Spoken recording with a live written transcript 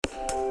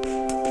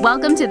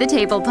Welcome to the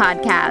Table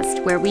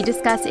Podcast, where we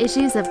discuss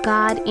issues of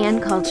God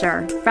and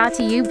culture, brought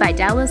to you by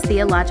Dallas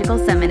Theological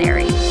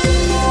Seminary.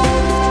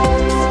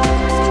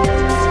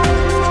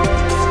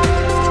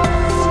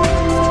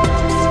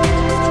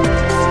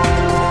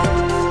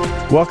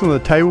 Welcome to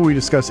the Table. We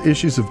discuss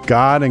issues of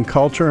God and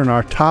culture, and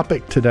our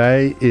topic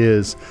today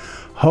is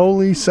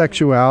holy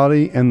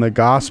sexuality and the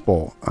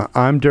gospel.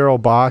 I'm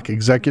Daryl Bach,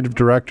 Executive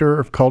Director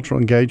of Cultural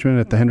Engagement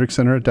at the Hendrick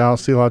Center at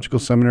Dallas Theological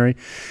Seminary.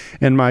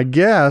 And my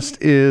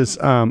guest is,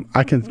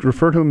 I can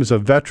refer to him as a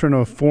veteran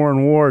of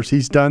foreign wars.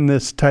 He's done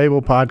this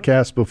Table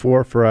podcast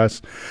before for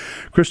us.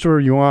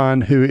 Christopher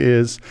Yuan, who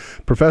is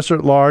Professor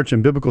at Large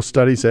in Biblical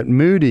Studies at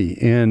Moody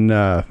in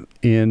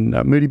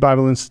Moody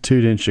Bible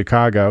Institute in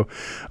Chicago.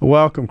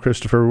 Welcome,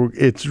 Christopher.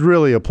 It's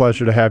really a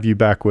pleasure to have you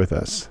back with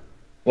us.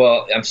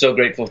 Well, I'm so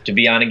grateful to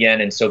be on again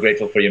and so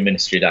grateful for your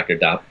ministry, Dr.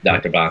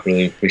 Bach.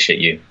 Really appreciate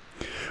you.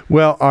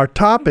 Well, our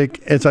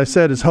topic, as I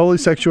said, is holy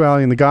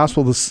sexuality and the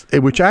gospel,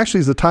 which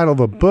actually is the title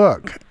of a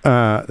book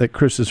that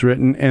Chris has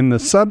written, and the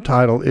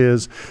subtitle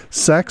is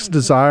Sex,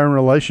 Desire, and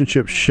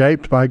Relationships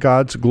Shaped by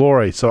God's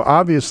Glory. So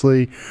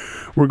obviously,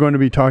 we're going to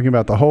be talking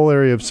about the whole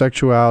area of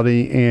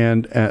sexuality,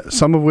 and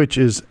some of which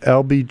is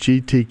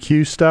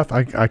LGBTQ stuff.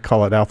 I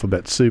call it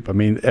alphabet soup. I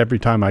mean, every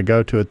time I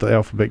go to it, the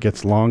alphabet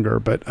gets longer.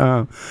 But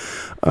on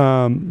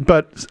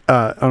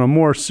a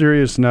more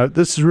serious note,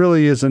 this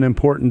really is an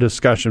important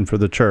discussion for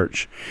the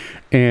church,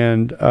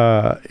 and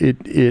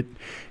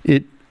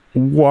it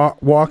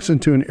walks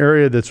into an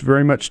area that's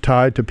very much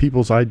tied to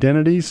people's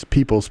identities,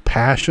 people's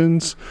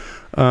passions,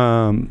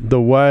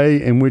 the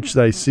way in which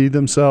they see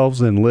themselves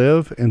and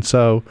live. And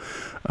so,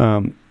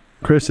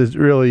 Chris, it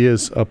really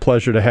is a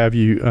pleasure to have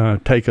you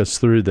take us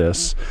through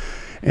this.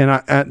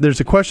 And there's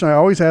a question I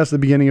always ask at the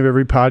beginning of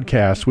every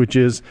podcast, which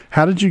is,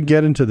 how did you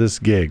get into this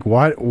gig?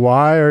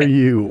 Why are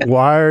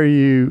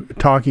you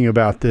talking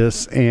about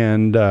this,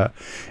 and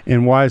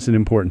why is it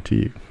important to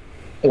you?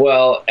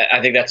 Well,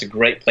 I think that's a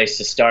great place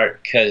to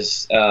start,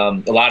 because a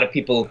lot of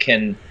people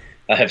can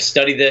have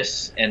studied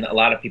this, and a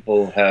lot of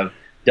people have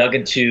dug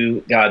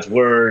into God's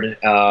Word,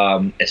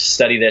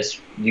 study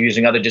this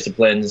using other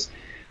disciplines.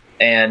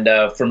 And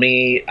for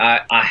me,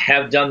 I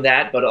have done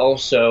that, but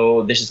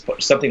also this is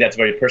something that's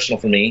very personal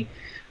for me.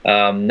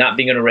 Not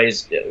being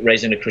raised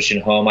in a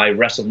Christian home, I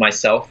wrestled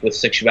myself with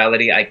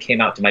sexuality. I came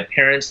out to my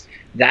parents.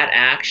 That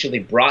actually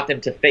brought them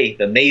to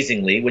faith,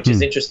 amazingly, which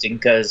is interesting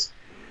because,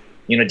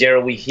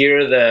 Daryl, we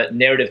hear the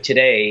narrative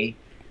today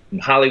from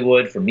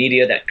Hollywood, from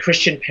media, that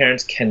Christian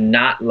parents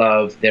cannot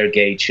love their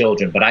gay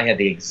children. But I had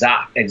the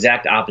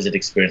exact opposite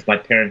experience. My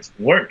parents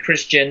weren't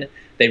Christian.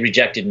 They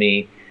rejected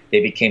me.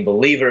 They became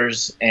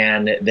believers,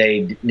 and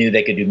they knew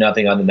they could do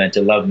nothing on the men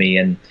to love me.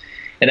 And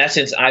in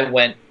essence, I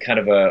went kind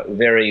of a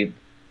very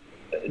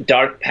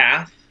dark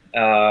path,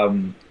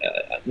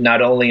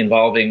 not only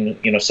involving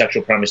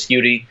sexual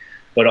promiscuity,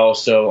 but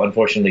also,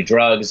 unfortunately,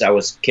 drugs. I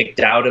was kicked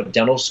out of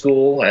dental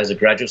school as a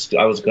graduate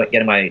student. I was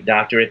getting my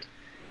doctorate,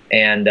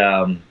 and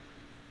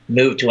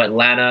moved to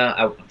Atlanta.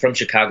 I'm from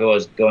Chicago. I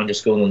was going to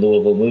school in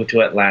Louisville, moved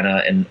to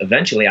Atlanta, and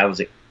eventually I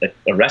was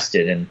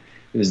arrested. And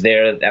it was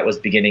there, that was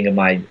the beginning of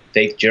my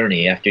faith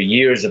journey. After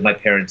years of my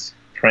parents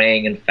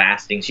praying and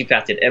fasting, she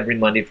fasted every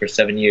Monday for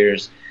 7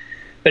 years.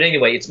 But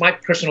anyway, it's my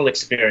personal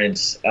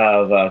experience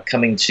of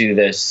coming to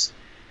this,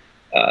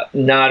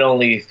 not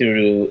only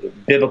through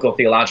biblical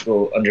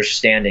theological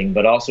understanding,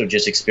 but also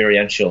just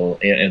experiential.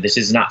 And this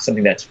is not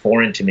something that's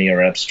foreign to me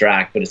or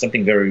abstract, but it's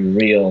something very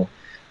real.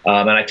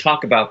 And I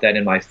talk about that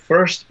in my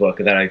first book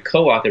that I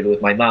co-authored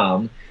with my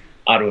mom,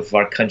 Out of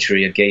Our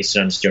Country, A Gay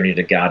Son's Journey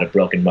to God, A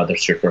Broken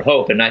Mother's Search for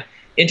Hope. And I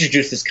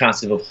introduced this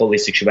concept of holy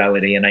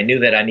sexuality, and I knew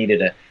that I needed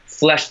to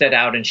flesh that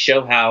out and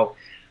show how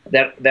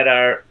that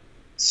our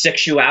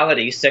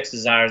sexuality, sex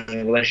desires,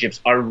 and relationships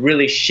are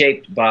really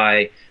shaped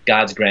by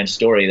God's grand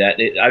story.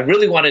 I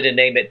really wanted to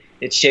name it,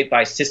 it's shaped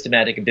by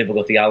systematic and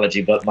biblical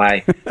theology, but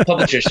my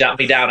publisher shot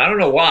me down. I don't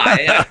know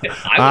why.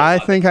 I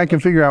think I can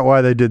figure out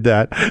why they did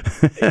that.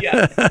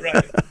 Yeah,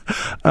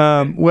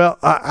 right. Well,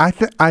 I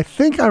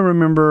think I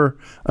remember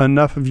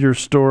enough of your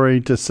story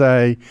to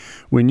say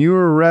when you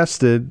were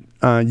arrested,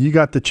 you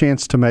got the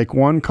chance to make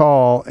one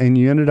call, and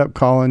you ended up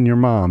calling your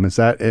mom. Is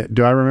that it?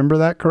 Do I remember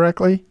that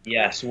correctly?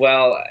 Yes.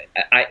 Well,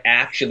 I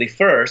actually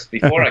first,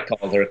 before I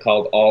called her,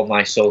 called all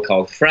my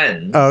so-called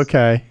friends.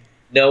 Okay.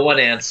 No one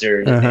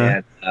answered,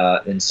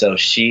 and so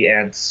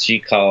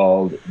she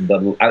called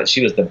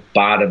she was the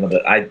bottom of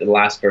the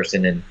last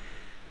person,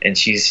 and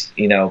she's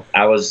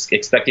I was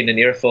expecting an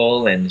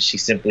earful, and she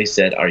simply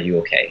said, "Are you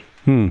okay?"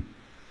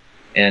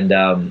 And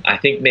I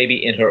think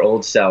maybe in her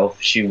old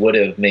self she would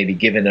have maybe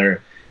given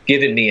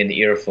me an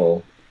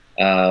earful,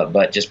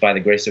 but just by the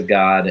grace of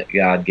God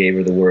gave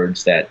her the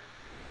words that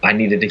I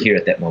needed to hear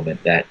at that moment.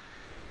 That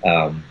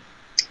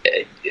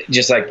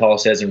just like Paul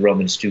says in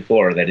Romans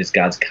 2:4, that is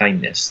God's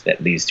kindness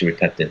that leads to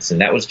repentance.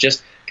 And that was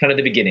just kind of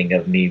the beginning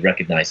of me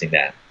recognizing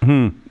that.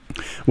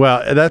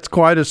 Well, that's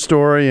quite a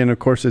story, and of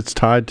course, it's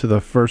tied to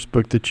the first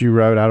book that you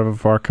wrote, Out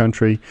of Our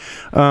Country.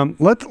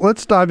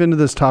 Let's dive into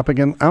this topic,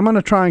 and I'm going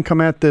to try and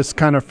come at this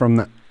kind of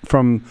from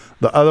from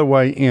the other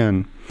way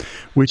in,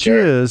 which Sure.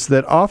 is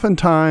that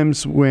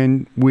oftentimes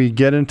when we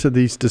get into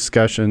these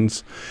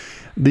discussions,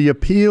 the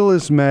appeal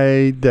is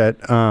made that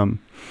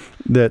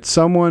that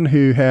someone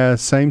who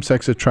has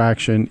same-sex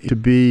attraction to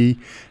be,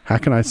 how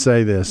can I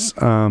say this,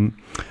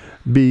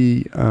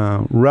 be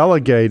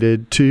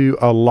relegated to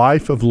a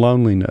life of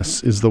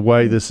loneliness is the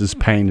way this is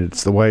painted.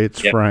 It's the way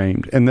it's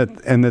framed, and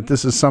that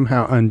this is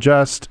somehow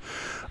unjust,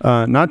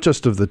 not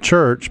just of the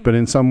church, but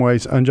in some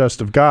ways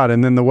unjust of God.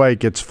 And then the way it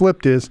gets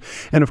flipped is,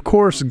 and of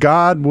course,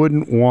 God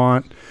wouldn't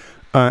want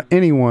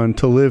anyone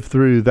to live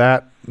through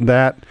that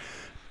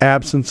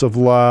absence of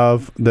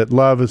love, that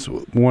love is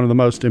one of the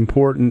most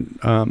important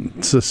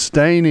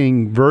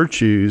sustaining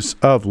virtues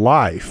of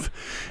life.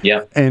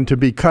 Yeah. And to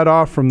be cut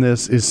off from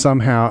this is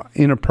somehow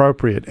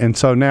inappropriate. And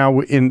so now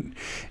in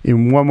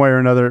one way or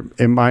another,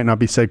 it might not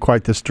be said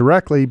quite this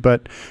directly,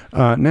 but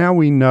now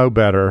we know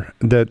better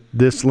that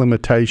this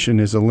limitation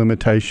is a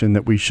limitation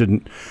that we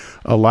shouldn't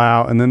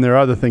allow. And then there are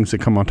other things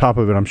that come on top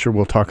of it I'm sure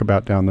we'll talk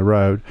about down the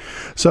road.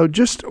 So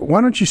just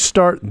why don't you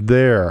start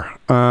there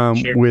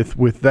Sure.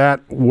 with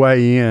that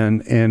way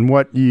in and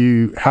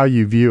how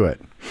you view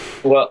it.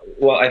 Well,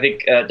 I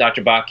think,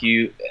 Dr. Bach,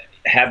 you,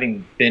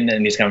 having been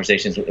in these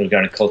conversations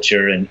regarding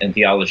culture and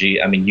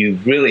theology, I mean, you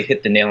really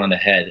hit the nail on the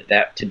head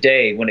that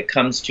today, when it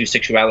comes to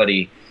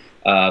sexuality,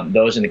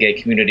 those in the gay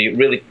community, it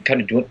really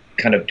kind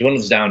of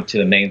dwindles down to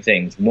the main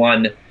things.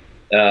 One,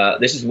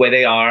 this is the way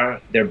they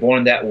are. They're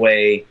born that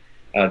way.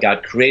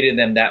 God created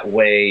them that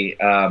way.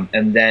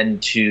 And then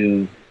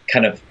to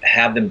kind of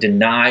have them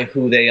deny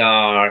who they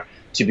are,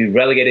 to be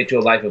relegated to a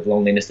life of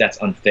loneliness, that's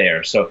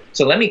unfair. So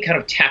let me kind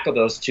of tackle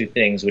those two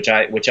things, which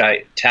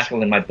I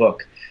tackle in my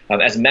book.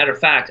 As a matter of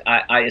fact,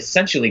 I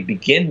essentially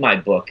begin my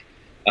book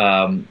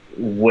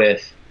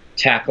with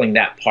tackling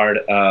that part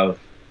of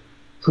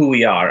who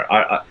we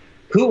are.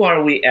 Who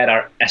are we at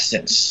our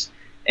essence?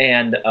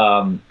 And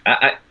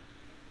I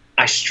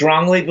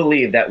strongly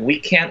believe that we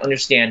can't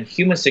understand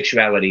human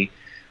sexuality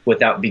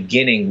without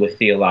beginning with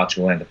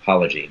theological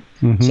anthropology.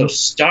 Mm-hmm. So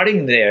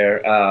starting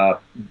there,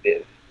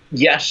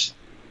 yes,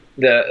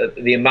 the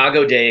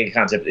Imago Dei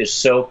concept is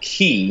so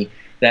key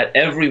that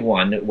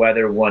everyone,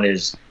 whether one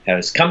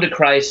has come to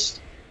Christ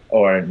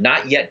or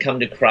not yet come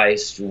to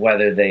Christ,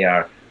 whether they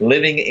are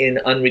living in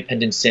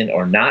unrepentant sin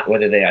or not,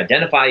 whether they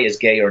identify as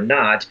gay or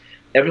not,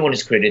 everyone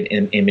is created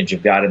in the image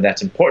of God, and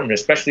that's important,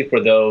 especially for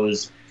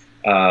those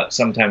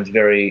sometimes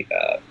very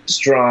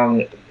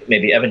strong,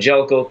 maybe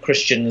evangelical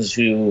Christians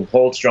who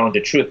hold strong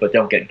to truth but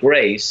don't get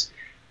grace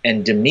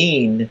and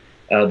demean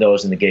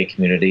those in the gay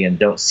community and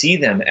don't see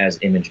them as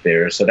image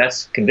bearers. So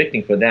that's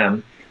convicting for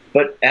them.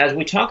 But as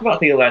we talk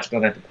about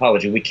theological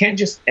anthropology, we can't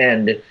just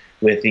end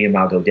with the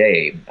Imago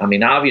Dei. I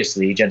mean,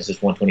 obviously, Genesis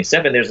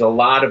 1:27, there's a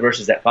lot of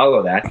verses that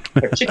follow that,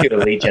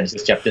 particularly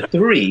Genesis chapter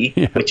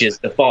 3, which is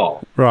the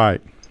fall. Right.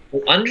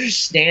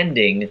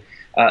 Understanding,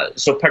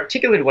 so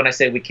particularly when I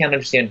say we can't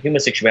understand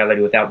human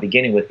sexuality without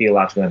beginning with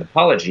theological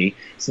anthropology,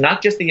 it's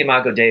not just the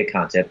Imago Dei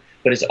concept,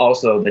 but it's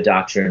also the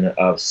doctrine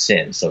of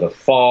sin. So the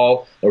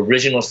fall,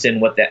 original sin,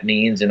 what that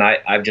means. And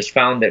I've just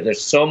found that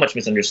there's so much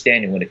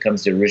misunderstanding when it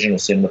comes to original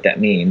sin, what that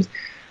means,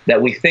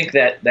 that we think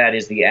that that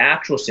is the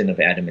actual sin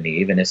of Adam and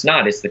Eve, and it's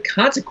not. It's the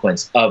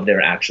consequence of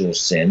their actual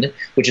sin,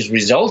 which has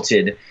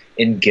resulted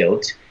in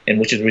guilt and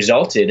which has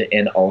resulted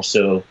in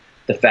also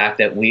the fact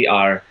that we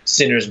are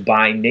sinners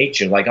by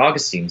nature, like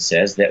Augustine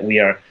says, that we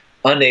are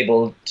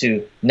unable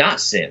to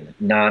not sin,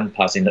 non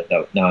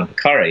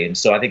peccare. And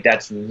so I think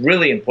that's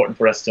really important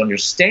for us to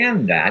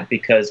understand that,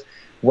 because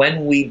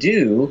when we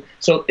do,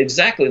 so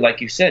exactly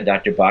like you said,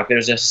 Dr. Bach,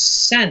 there's a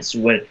sense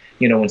when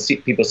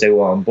people say,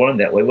 well, I'm born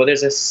that way. Well,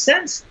 there's a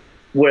sense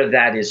where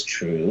that is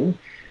true.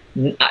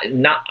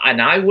 And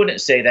I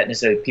wouldn't say that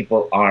necessarily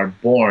people are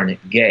born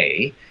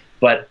gay,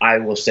 but I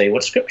will say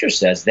what Scripture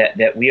says,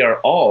 that we are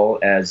all,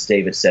 as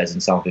David says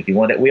in Psalm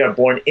 51, that we are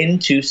born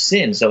into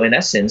sin. So in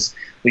essence,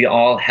 we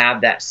all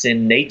have that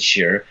sin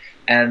nature,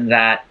 and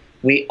that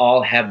we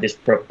all have this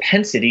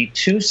propensity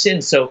to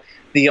sin. So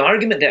the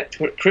argument that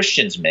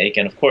Christians make,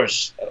 and of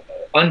course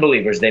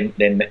unbelievers, they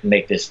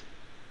make this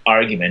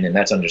argument, and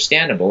that's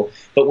understandable.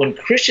 But when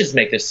Christians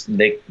make this,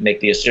 they make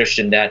the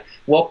assertion that,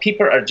 well,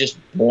 people are just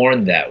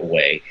born that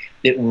way.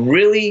 It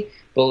really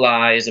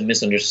belies a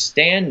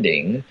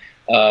misunderstanding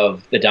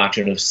of the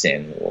doctrine of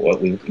sin,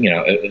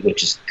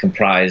 which is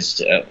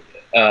comprised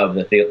of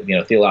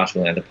the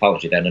theological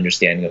anthropology, that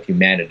understanding of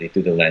humanity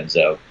through the lens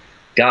of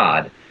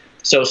God.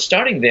 So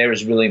starting there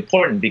is really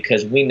important,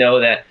 because we know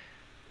that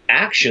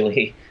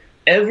actually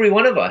every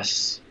one of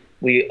us,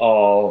 we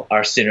all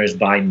are sinners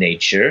by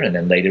nature, and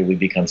then later we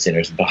become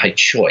sinners by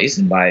choice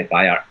and by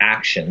our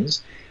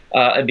actions.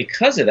 And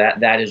because of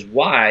that, that is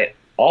why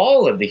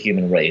all of the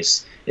human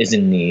race is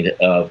in need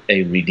of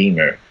a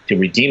redeemer to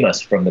redeem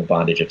us from the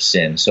bondage of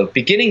sin. So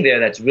beginning there,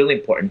 that's really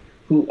important.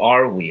 Who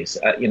are we?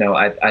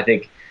 I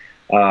think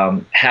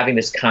having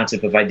this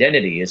concept of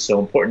identity is so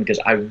important,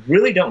 because I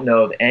really don't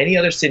know of any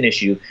other sin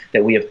issue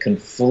that we have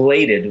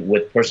conflated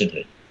with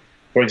personhood.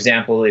 For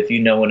example, if you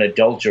know an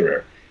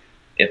adulterer,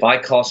 if I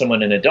call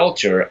someone an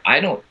adulterer, I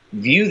don't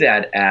view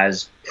that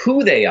as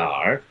who they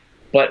are,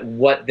 but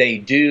what they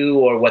do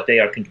or what they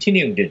are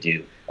continuing to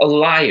do. A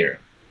liar.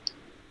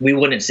 We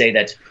wouldn't say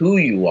that's who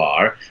you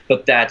are,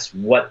 but that's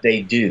what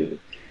they do.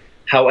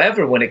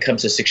 However, when it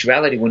comes to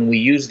sexuality, when we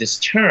use this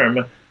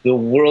term, the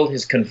world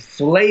has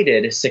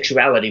conflated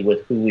sexuality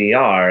with who we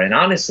are. And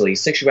honestly,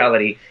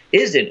 sexuality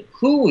isn't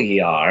who we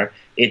are,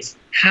 it's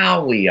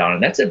how we are.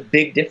 And that's a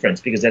big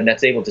difference, because then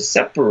that's able to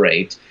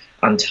separate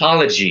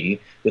ontology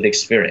with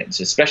experience,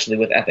 especially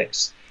with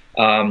ethics.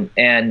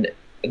 And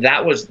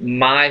that was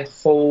my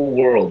whole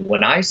world.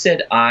 When I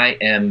said I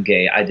am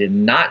gay, I did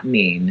not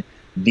mean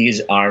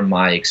these are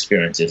my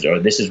experiences, or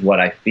this is what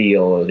I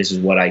feel, or this is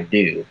what I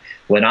do.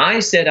 When I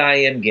said I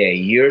am gay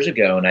years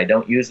ago, and I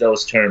don't use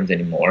those terms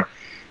anymore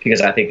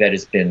because I think that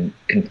has been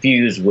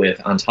confused with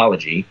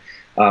ontology.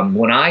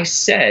 When I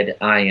said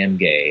I am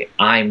gay,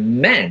 I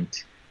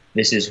meant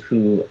this is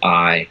who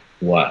I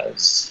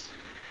was.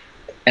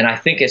 And I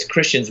think as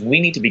Christians, we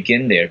need to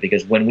begin there,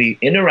 because when we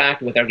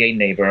interact with our gay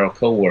neighbor or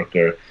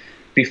coworker,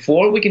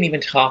 before we can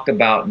even talk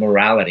about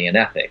morality and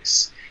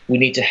ethics, we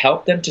need to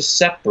help them to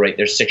separate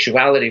their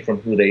sexuality from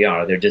who they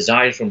are, their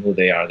desires from who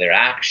they are, their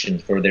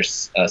actions for their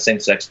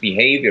same-sex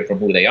behavior from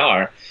who they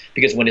are.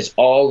 Because when it's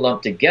all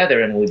lumped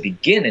together and we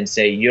begin and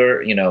say,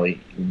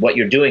 what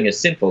you're doing is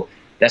sinful,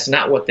 that's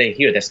not what they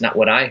hear. That's not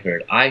what I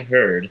heard. I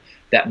heard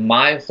that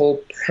my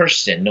whole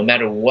person, no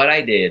matter what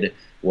I did,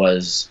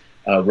 was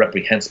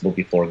reprehensible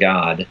before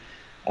God.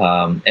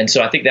 And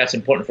so I think that's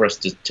important for us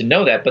to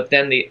know that. But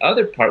then the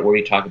other part where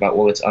we talk about,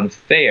 well, it's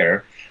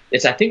unfair,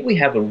 is I think we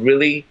have a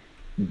really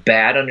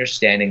bad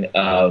understanding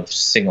of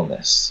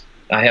singleness.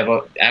 I have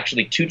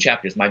actually 2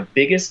 chapters. My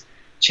biggest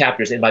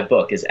chapters in my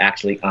book is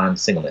actually on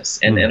singleness.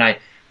 And I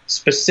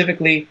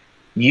specifically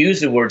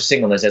use the word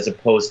singleness as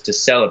opposed to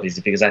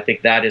celibacy, because I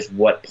think that is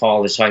what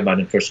Paul is talking about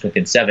in 1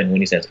 Corinthians 7 when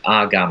he says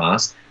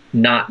agamos,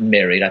 not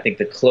married. I think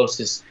the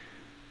closest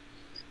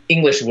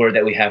English word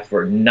that we have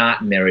for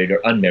not married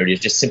or unmarried is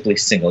just simply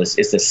single. It's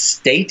a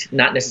state,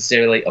 not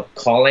necessarily a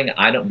calling.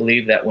 I don't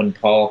believe that when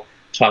Paul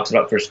talks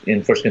about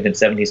in 1 Corinthians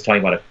 7, he's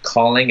talking about a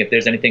calling. If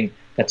there's anything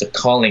that's a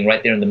calling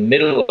right there in the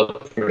middle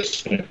of 1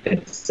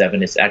 Corinthians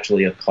 7, it's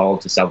actually a call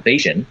to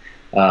salvation.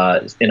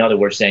 In other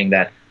words, saying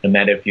that no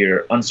matter if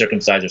you're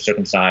uncircumcised or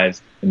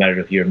circumcised, no matter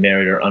if you're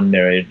married or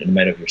unmarried, no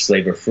matter if you're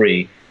slave or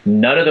free,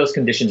 none of those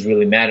conditions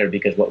really matter,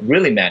 because what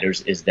really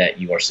matters is that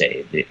you are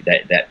saved.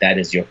 That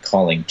is your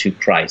calling to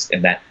Christ,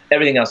 and that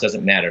everything else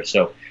doesn't matter.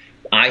 So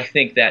I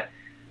think that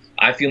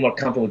I feel more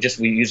comfortable just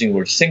using the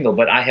word single,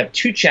 but I have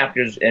 2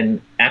 chapters,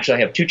 and actually I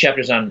have 2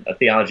 chapters on a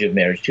theology of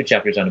marriage, 2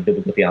 chapters on a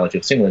biblical theology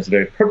of singleness,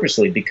 very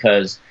purposely,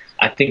 because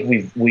I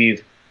think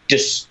we've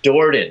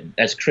distorted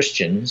as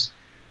Christians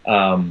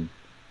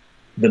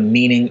the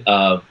meaning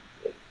of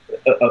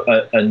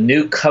a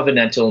new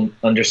covenantal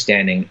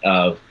understanding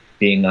of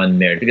being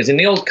unmarried. Because in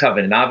the old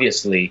covenant,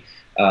 obviously,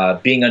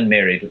 being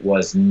unmarried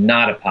was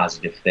not a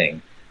positive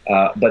thing.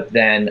 But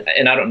then,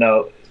 and I don't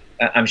know,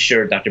 I'm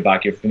sure, Dr.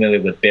 Bach, you're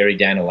familiar with Barry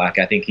Danilak.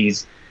 I think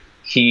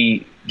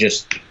he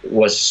just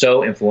was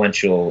so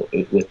influential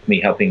with me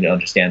helping to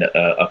understand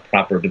a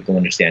proper biblical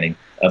understanding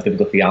of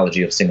biblical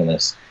theology of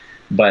singleness.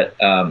 But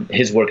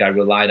his work I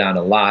relied on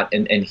a lot,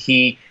 and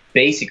he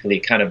basically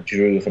kind of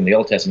drew from the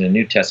Old Testament and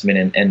New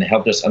Testament and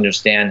helped us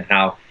understand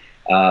how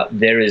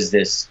there is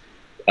this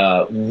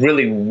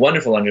really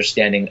wonderful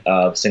understanding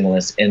of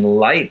singleness in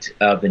light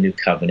of the New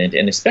Covenant,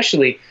 and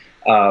especially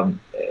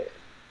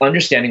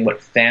understanding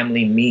what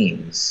family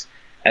means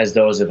as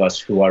those of us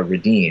who are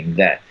redeemed,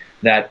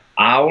 that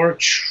our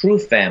true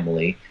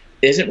family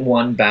isn't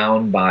one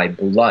bound by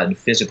blood,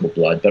 physical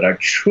blood, but our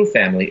true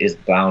family is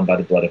bound by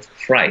the blood of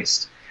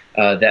Christ.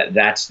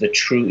 That's the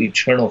true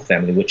eternal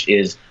family, which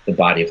is the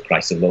body of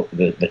Christ,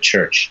 the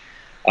church.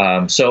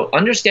 So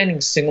understanding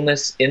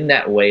singleness in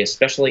that way,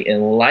 especially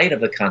in light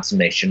of the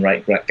consummation,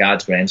 right?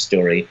 God's grand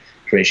story,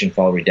 creation,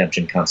 fall,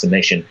 redemption,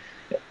 consummation.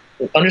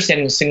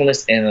 Understanding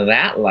singleness in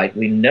that light,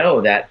 we know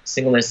that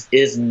singleness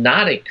is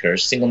not a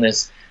curse.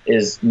 Singleness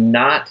is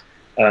not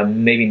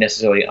maybe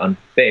necessarily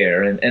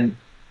unfair. And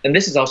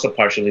this is also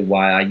partially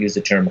why I use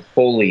the term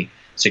holy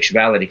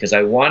sexuality, because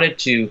I wanted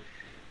to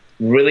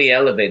really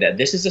elevate that.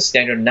 This is a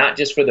standard not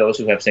just for those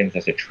who have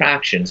same-sex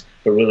attractions,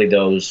 but really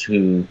those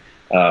who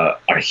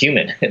are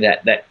human.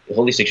 That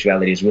holy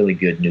sexuality is really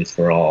good news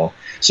for all.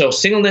 So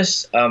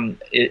singleness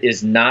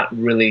is not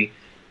really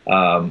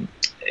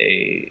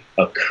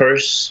a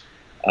curse.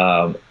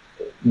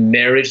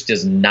 Marriage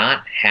does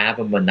not have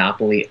a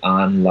monopoly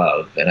on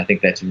love, and I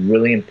think that's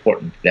really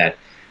important that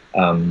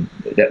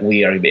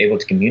we are able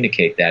to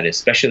communicate that,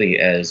 especially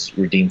as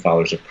redeemed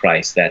followers of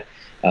Christ, that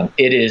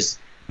it is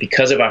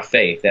because of our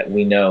faith that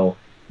we know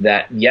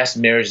that, yes,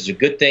 marriage is a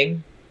good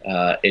thing.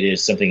 It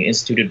is something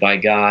instituted by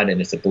God, and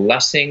it's a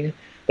blessing,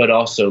 but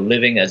also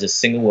living as a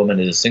single woman,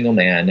 as a single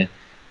man,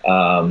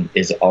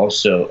 is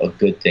also a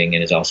good thing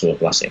and is also a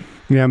blessing.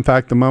 Yeah, in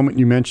fact, the moment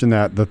you mention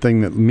that, the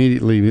thing that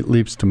immediately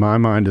leaps to my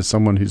mind as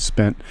someone who's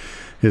spent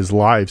his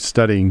life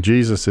studying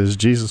Jesus is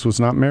Jesus was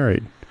not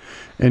married.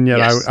 And yet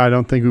Yes. I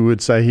don't think we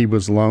would say he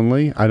was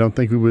lonely. I don't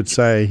think we would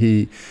say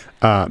he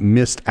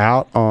missed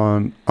out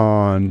on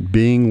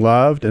being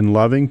loved and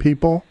loving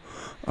people.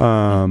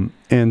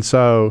 And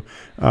so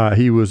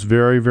he was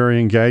very, very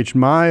engaged.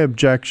 My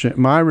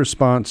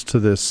response to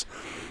this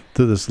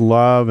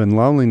love and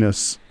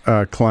loneliness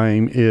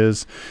claim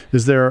is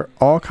there are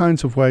all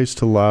kinds of ways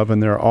to love,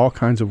 and there are all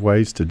kinds of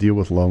ways to deal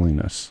with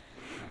loneliness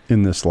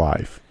in this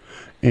life.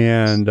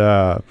 And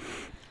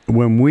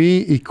when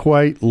we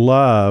equate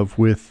love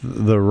with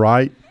the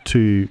right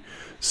to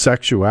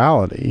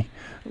sexuality,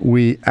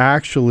 we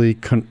actually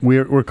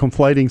we're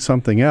conflating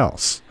something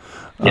else.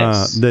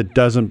 Yes. That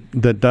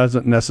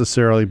doesn't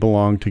necessarily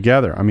belong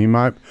together. I mean,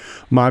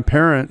 my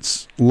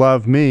parents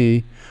love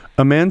me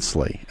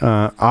immensely.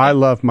 I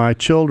love my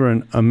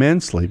children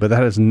immensely, but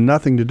that has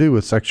nothing to do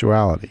with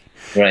sexuality.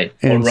 Right.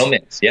 And or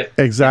romance. Yep.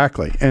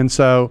 Exactly. And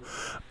so,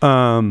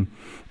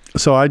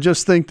 so I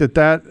just think that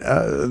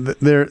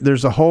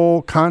there's a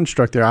whole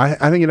construct there.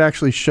 I think it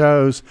actually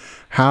shows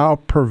how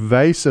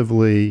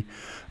pervasively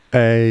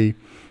a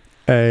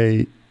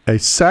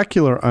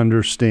secular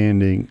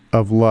understanding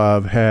of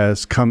love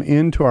has come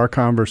into our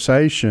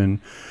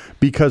conversation,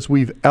 because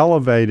we've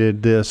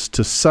elevated this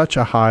to such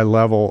a high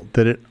level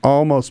that it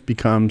almost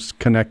becomes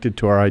connected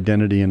to our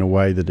identity in a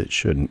way that it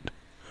shouldn't.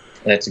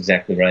 That's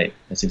exactly right.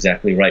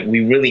 We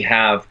really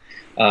have,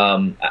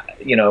 I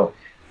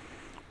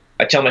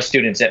tell my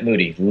students at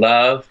Moody,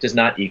 love does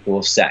not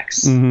equal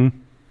sex. Mm-hmm.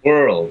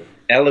 World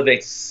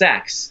elevates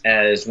sex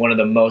as one of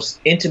the most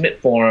intimate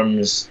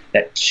forms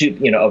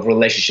of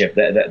relationship.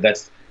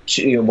 That's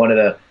one of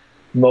the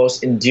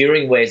most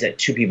endearing ways that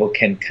two people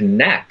can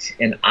connect.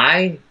 And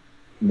I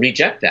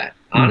reject that.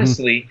 Mm-hmm.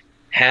 Honestly,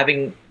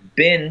 having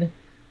been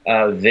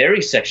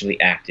very sexually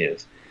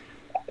active,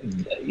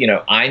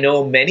 I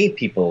know many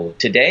people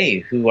today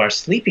who are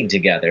sleeping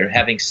together,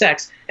 having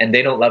sex, and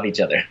they don't love each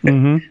other.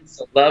 Mm-hmm.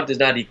 So love does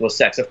not equal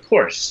sex. Of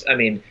course, I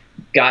mean,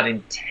 God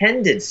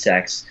intended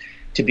sex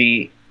to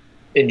be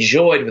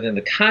enjoyed within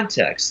the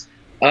context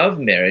of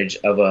marriage,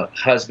 of a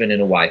husband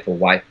and a wife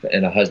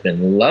and a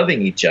husband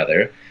loving each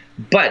other.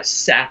 But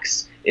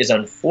sex is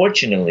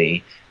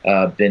unfortunately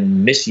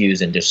been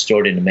misused and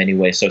distorted in many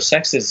ways. So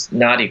sex is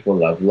not equal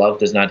love. Love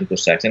does not equal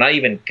sex. And I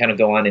even kind of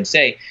go on and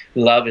say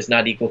love is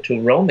not equal to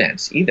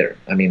romance either.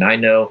 I mean, I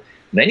know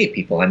many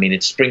people,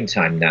 it's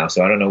springtime now,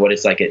 so I don't know what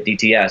it's like at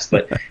DTS,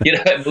 but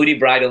at Moody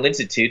Bridal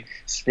Institute,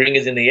 spring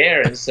is in the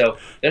air. And so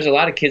there's a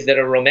lot of kids that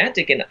are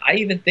romantic. And I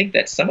even think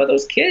that some of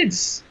those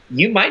kids,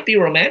 you might be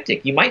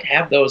romantic. You might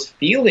have those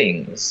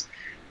feelings,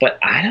 but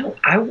I don't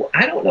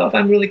know if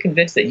I'm really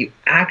convinced that you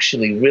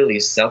actually really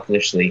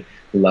selfishly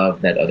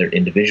love that other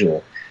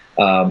individual.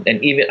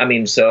 And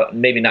even, so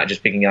maybe not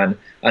just picking on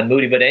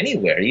Moody, but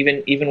anywhere,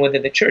 even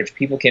within the church,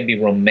 people can be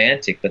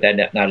romantic, but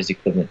that not as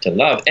equivalent to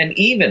love. And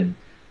even,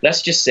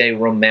 let's just say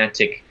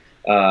romantic,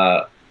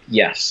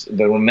 yes,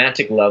 the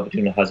romantic love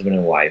between a husband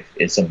and wife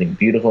is something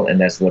beautiful, and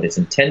that's what it's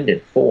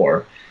intended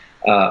for.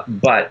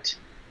 But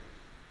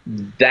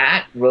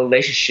that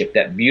relationship,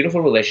 that beautiful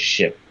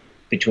relationship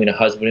between a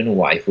husband and a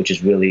wife, which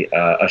is really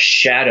a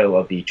shadow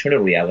of the eternal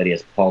reality,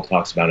 as Paul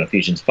talks about in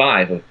Ephesians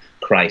 5, of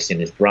Christ and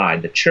his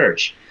bride, the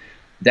church,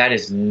 that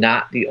is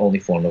not the only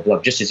form of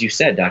love. Just as you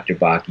said, Dr.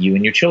 Bach, you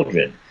and your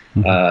children,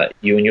 mm-hmm.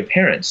 You and your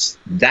parents,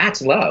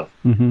 that's love.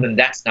 Mm-hmm. And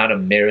that's not a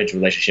marriage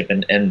relationship.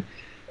 And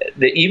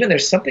even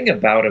there's something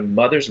about a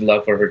mother's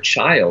love for her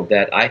child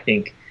that I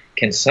think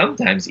can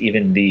sometimes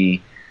even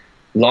be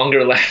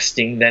longer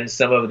lasting than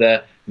some of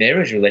the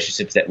marriage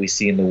relationships that we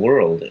see in the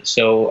world.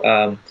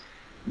 So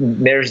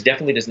marriage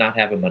definitely does not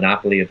have a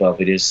monopoly of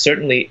love. It is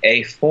certainly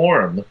a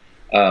form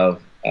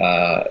of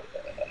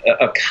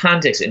a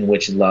context in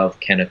which love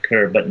can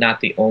occur, but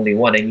not the only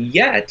one. And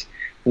yet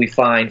we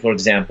find, for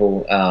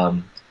example,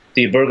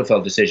 the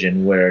Obergefell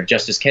decision, where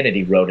Justice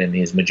Kennedy wrote in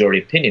his majority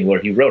opinion, where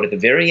he wrote at the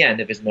very end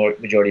of his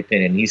majority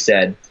opinion, he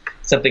said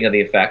something of the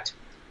effect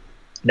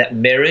that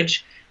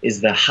marriage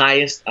is the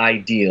highest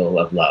ideal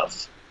of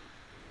love.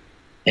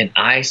 And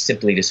I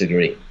simply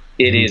disagree.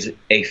 It is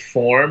a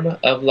form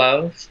of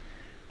love.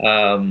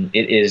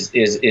 It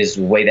is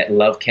a way that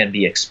love can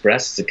be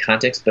expressed as a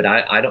context, but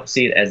I don't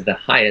see it as the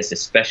highest,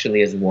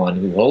 especially as one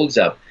who holds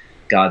up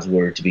God's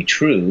word to be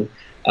true.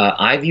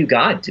 I view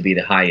God to be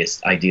the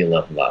highest ideal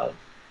of love.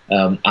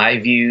 I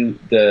view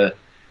the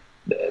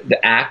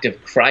act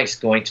of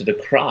Christ going to the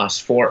cross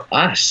for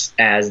us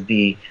as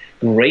the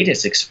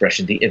greatest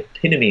expression, the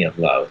epitome of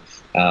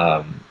love.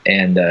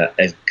 And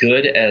as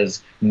good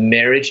as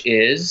marriage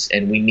is,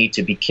 and we need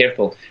to be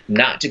careful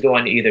not to go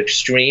on either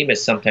extreme,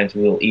 as sometimes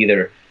we'll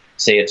either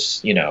say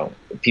it's,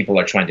 people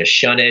are trying to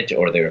shun it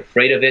or they're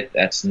afraid of it.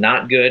 That's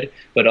not good.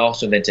 But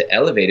also then to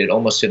elevate it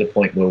almost to the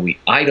point where we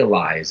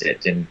idolize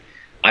it. And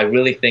I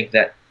really think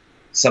that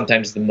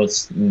sometimes the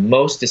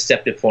most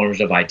deceptive forms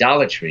of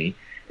idolatry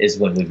is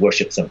when we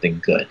worship something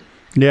good.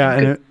 Yeah,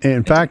 and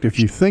in fact, if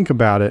you think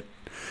about it,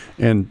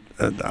 and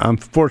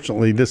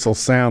unfortunately this will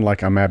sound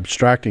like I'm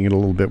abstracting it a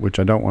little bit, which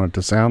I don't want it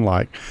to sound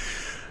like,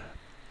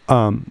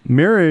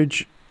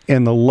 marriage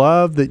And the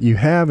love that you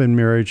have in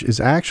marriage is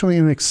actually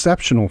an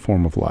exceptional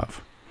form of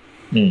love.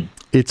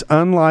 It's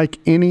unlike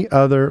any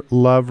other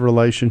love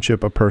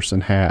relationship a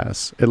person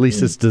has. At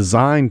least it's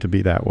designed to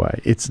be that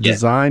way. It's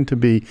designed to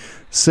be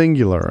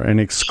singular and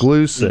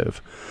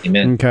exclusive.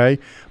 Amen. Okay?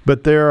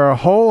 But there are a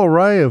whole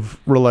array of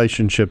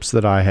relationships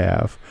that I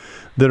have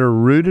that are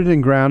rooted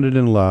and grounded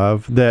in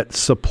love, that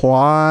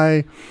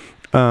supply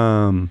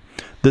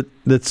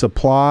that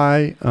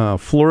supply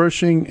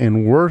flourishing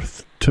and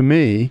worth to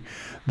me,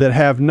 that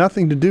have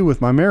nothing to do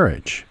with my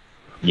marriage.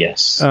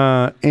 Yes. There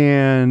are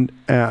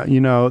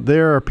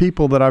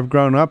people that I've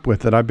grown up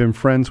with, that I've been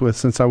friends with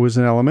since I was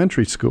in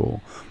elementary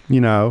school,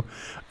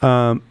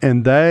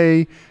 and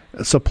they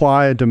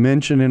supply a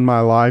dimension in my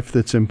life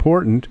that's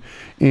important,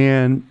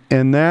 and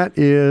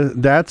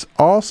that's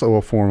also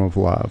a form of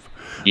love.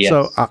 Yes.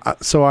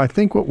 So I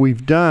think what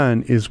we've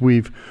done is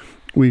we've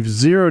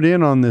zeroed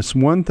in on this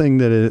one thing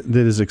that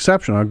is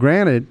exceptional. Now,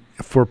 granted,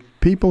 for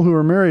people who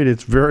are married,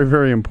 it's very,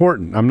 very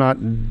important. I'm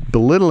not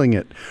belittling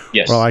it.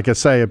 Yes. Well, like I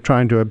say, I'm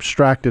trying to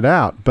abstract it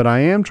out. But I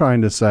am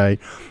trying to say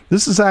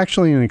this is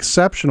actually an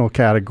exceptional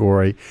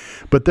category.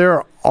 But there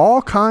are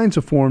all kinds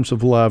of forms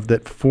of love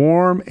that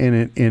form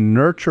and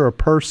nurture a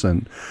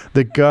person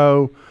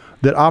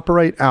that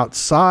operate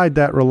outside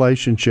that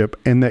relationship,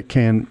 and that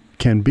can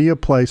be a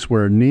place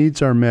where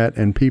needs are met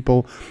and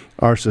people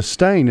are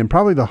sustained. And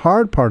probably the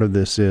hard part of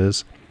this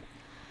is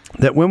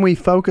that when we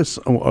focus,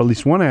 or at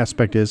least one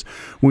aspect is,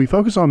 when we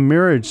focus on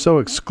marriage so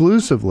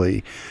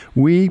exclusively,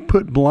 we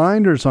put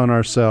blinders on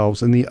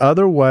ourselves and the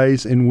other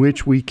ways in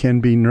which we can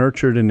be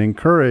nurtured and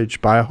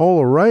encouraged by a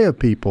whole array of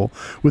people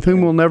with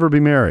whom we'll never be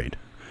married.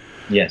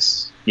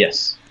 Yes.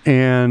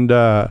 And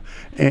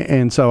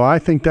so I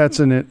think that's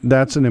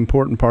an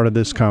important part of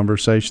this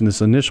conversation,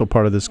 this initial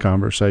part of this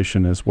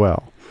conversation as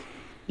well.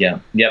 Yeah,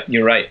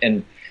 you're right.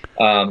 And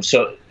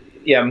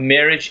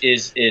marriage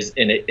is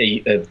in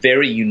a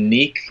very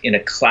unique, in a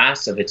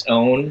class of its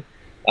own,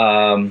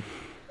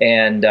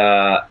 and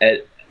I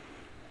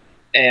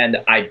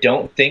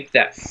don't think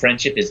that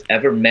friendship is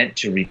ever meant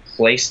to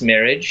replace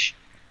marriage,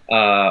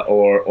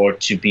 or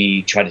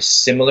to try to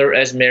similar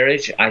as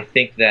marriage. I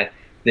think that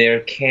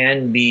there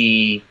can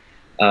be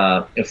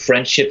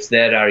friendships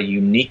that are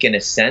unique in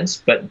a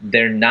sense, but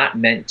they're not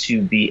meant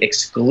to be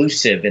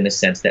exclusive in the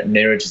sense that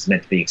marriage is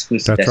meant to be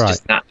exclusive. That's right.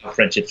 Just not how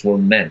friendships were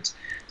meant.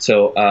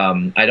 So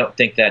I don't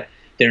think that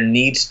there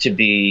needs to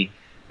be,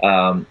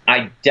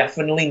 I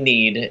definitely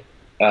need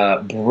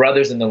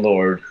brothers in the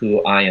Lord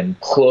who I am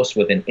close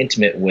with and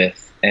intimate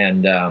with,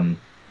 and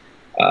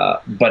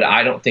but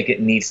I don't think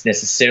it needs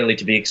necessarily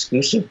to be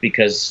exclusive,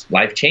 because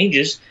life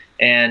changes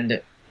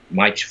and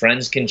my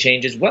friends can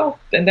change as well,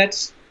 and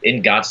that's,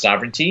 in God's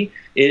sovereignty,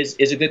 is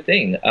a good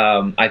thing.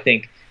 I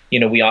think,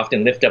 we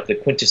often lift up the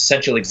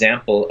quintessential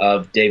example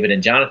of David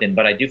and Jonathan,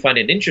 but I do find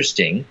it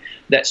interesting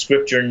that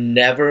Scripture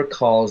never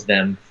calls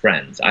them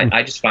friends.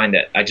 I just found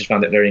that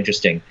very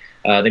interesting.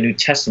 The New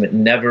Testament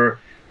never,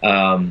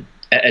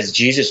 as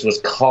Jesus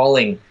was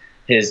calling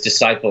his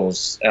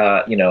disciples,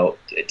 to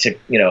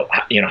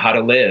how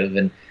to live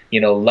and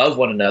love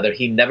one another,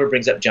 he never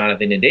brings up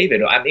Jonathan and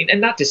David. I mean, and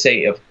not to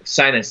say if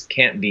silence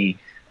can't be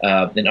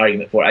an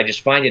argument for it. I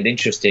just find it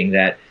interesting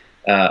that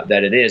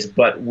it is.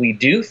 But we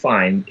do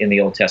find in the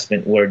Old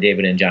Testament where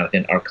David and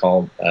Jonathan are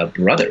called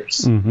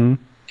brothers. Mm-hmm.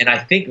 And I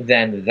think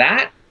then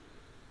that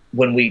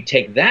when we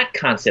take that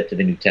concept to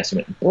the New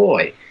Testament,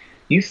 boy,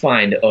 you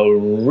find a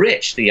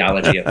rich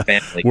theology of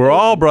family. We're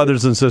all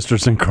brothers and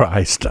sisters in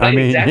Christ. Right, I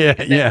mean,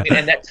 exactly. yeah.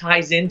 And that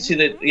ties into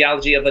the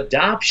theology of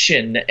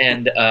adoption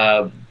and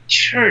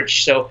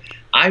church. So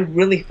I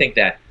really think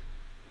that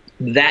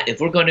if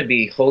we're going to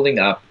be holding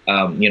up,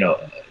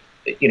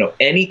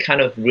 any kind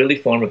of really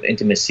form of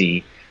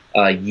intimacy,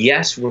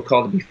 yes, we're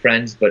called to be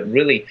friends, but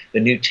really the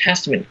New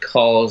Testament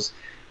calls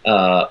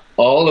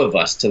all of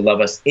us to love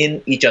us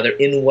in each other.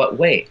 In what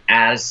way?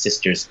 As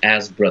sisters,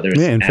 as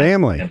brothers, and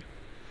family.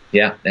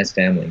 Yeah, as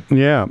family.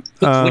 Yeah.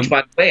 Which,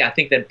 by the way, I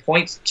think then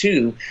points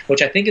to,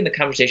 which I think in the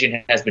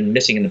conversation has been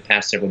missing in the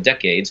past several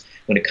decades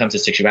when it comes to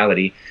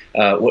sexuality.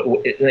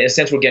 In a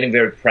sense, we're getting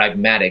very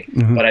pragmatic,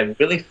 but I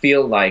really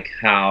feel like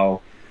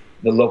how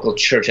the local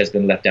church has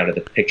been left out of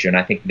the picture. And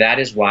I think that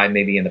is why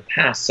maybe in the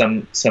past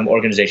some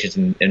organizations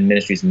and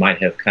ministries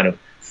might have kind of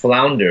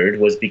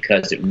floundered, was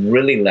because it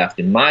really left,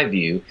 in my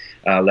view,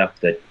 left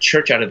the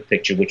church out of the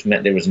picture, which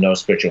meant there was no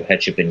spiritual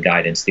headship and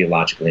guidance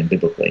theologically and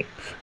biblically.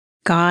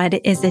 God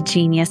is a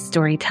genius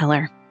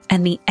storyteller,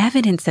 and the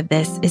evidence of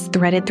this is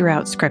threaded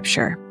throughout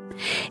Scripture.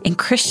 In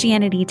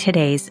Christianity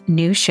Today's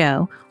new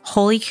show,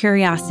 Holy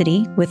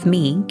Curiosity, with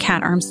me,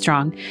 Kat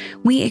Armstrong,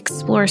 we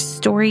explore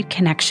storied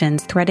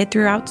connections threaded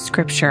throughout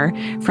Scripture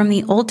from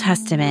the Old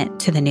Testament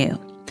to the New.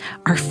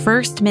 Our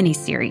first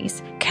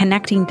mini-series,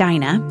 Connecting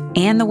Dinah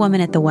and the Woman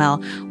at the Well,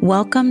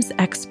 welcomes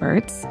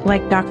experts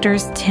like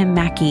Drs. Tim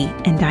Mackey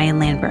and Diane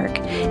Landberg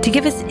to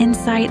give us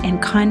insight and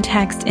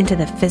context into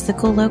the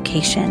physical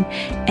location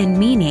and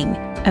meaning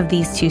of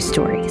these two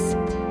stories.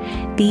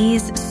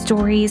 These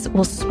stories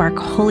will spark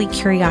holy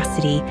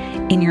curiosity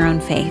in your own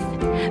faith.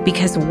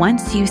 Because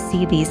once you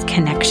see these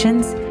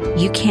connections,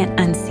 you can't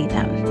unsee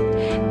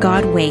them.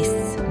 God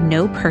wastes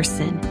no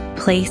person,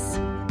 place,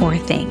 or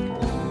thing.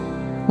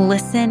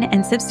 Listen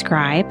and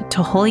subscribe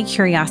to Holy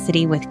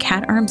Curiosity with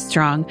Kat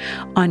Armstrong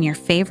on your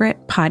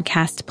favorite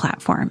podcast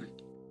platform.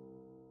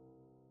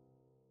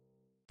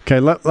 Okay,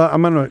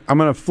 I'm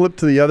gonna flip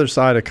to the other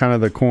side of kind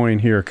of the coin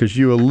here, because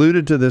you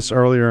alluded to this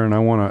earlier, and I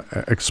want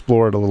to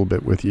explore it a little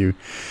bit with you.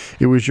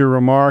 It was your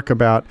remark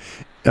about,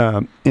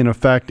 in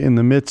effect, in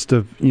the midst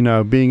of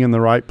being in the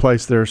right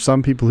place, there are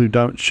some people who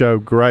don't show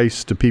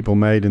grace to people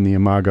made in the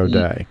Imago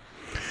Dei.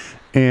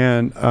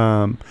 And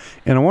I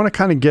want to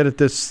kind of get at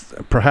this,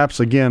 perhaps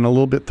again, a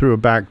little bit through a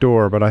back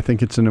door, but I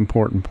think it's an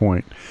important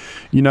point.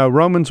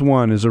 Romans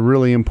 1 is a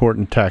really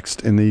important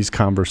text in these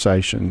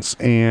conversations.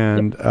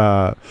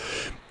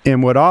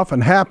 And what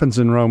often happens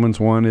in Romans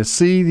 1 is,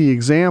 the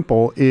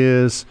example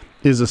is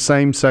a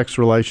same-sex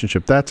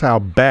relationship. That's how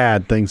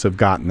bad things have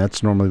gotten.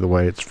 That's normally the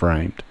way it's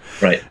framed.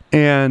 Right.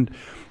 And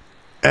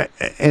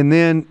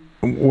then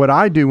what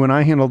I do when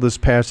I handle this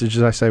passage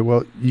is I say,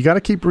 well, you got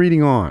to keep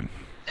reading on.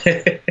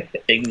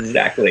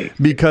 Exactly.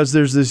 Because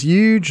there's this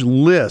huge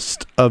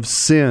list of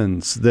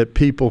sins that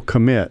people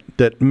commit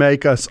that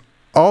make us,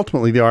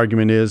 ultimately the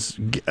argument is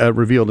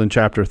revealed in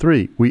chapter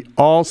 3. We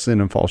all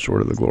sin and fall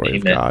short of the glory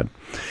of God.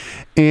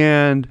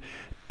 And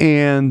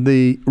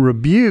the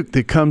rebuke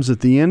that comes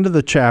at the end of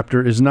the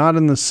chapter is not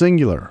in the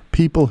singular.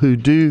 People who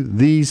do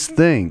these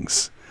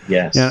things.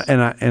 Yes.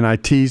 And I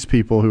tease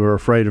people who are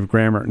afraid of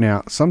grammar.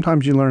 Now,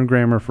 sometimes you learn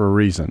grammar for a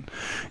reason.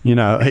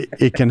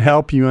 It can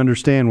help you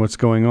understand what's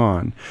going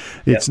on.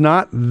 It's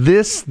not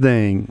this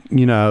thing,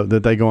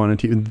 that they go on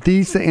into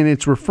these, and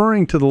it's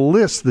referring to the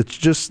list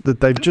that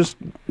they've just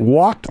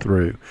walked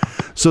through.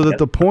 So that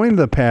the point of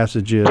the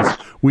passage is,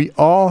 we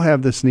all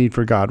have this need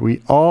for God.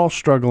 We all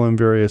struggle in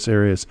various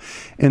areas,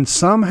 and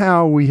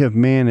somehow we have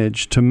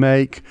managed to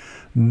make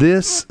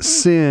this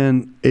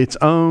sin its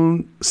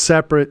own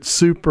separate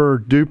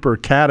super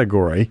duper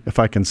category, if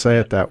I can say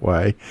it that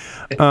way,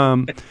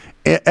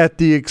 at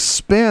the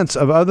expense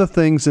of other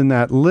things in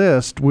that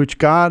list, which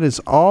God is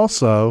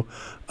also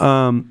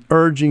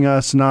urging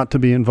us not to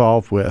be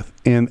involved with,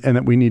 and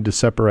that we need to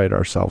separate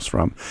ourselves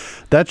from.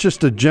 That's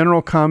just a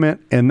general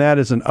comment, and that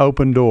is an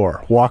open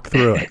door. Walk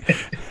through it.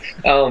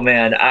 Oh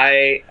man,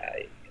 I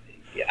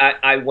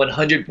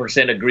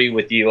 100% agree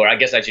with you, or I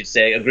guess I should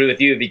say agree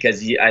with you,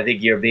 because I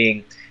think you're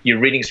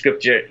reading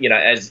scripture,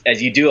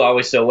 as you do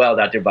always so well,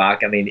 Dr.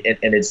 Bach. I mean,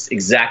 and it's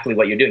exactly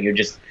what you're doing. You're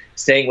just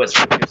saying what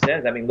scripture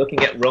says. I mean, looking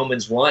at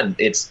Romans 1,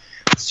 it's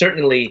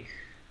certainly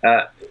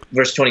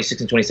verse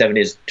 26 and 27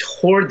 is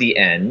toward the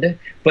end,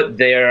 but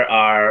there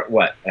are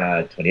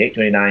 28,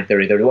 29,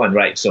 30, 31,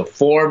 right? So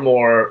 4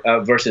 more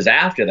verses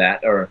after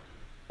that, or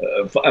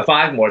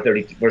 5 more,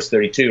 verse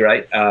 32,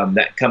 right?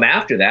 That come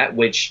after that,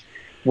 which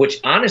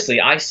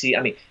honestly I see.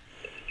 I mean,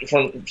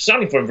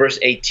 starting from verse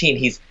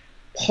 18,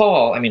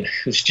 Paul,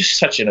 who's just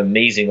such an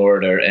amazing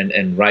orator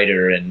and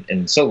writer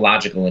and so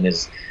logical in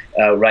his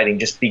writing,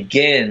 just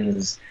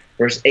begins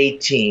verse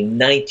 18,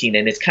 19,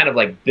 and it's kind of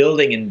like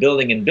building and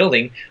building and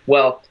building.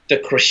 Well, the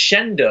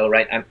crescendo,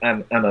 right?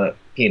 I'm a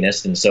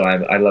pianist, and so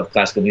I love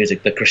classical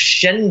music. The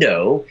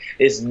crescendo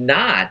is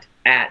not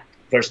at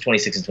verse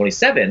 26 and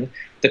 27.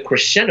 The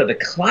crescendo, the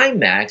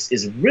climax,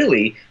 is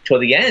really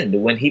toward the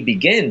end. When he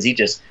begins, he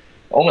just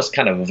almost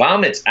kind of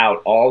vomits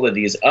out all of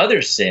these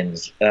other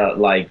sins,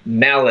 like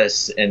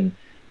malice and,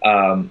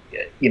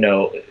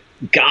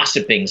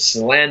 gossiping,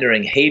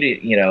 slandering,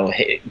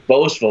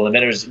 boastful, and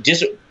then there's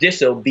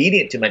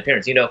disobedient to my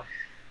parents.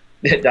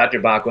 Dr.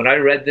 Bach, when I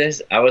read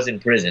this, I was in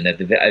prison.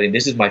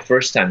 This is my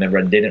first time ever.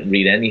 I didn't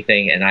read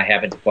anything, and I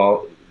haven't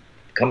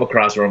come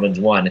across Romans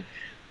 1.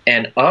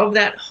 And of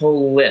that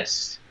whole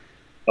list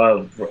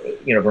of,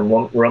 from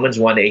Romans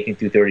 1, 18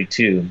 through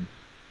 32,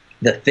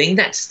 the thing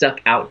that stuck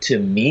out to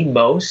me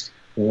most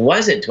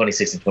wasn't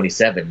 26 and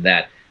 27,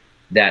 that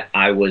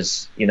I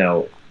was,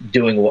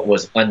 doing what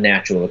was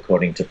unnatural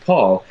according to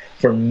Paul.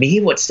 For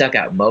me, what stuck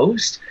out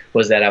most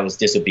was that I was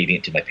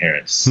disobedient to my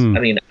parents.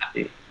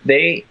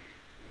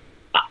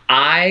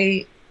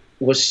 I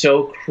was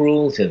so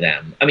cruel to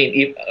them.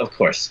 Of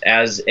course,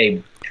 as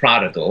a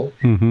prodigal,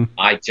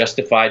 I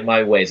justified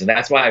my ways. And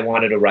that's why I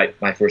wanted to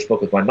write my first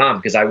book with my mom,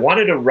 because I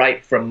wanted to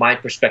write from my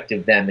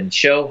perspective then and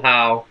show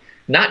how,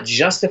 not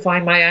justify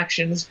my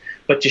actions,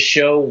 but to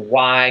show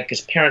why,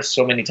 because parents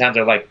so many times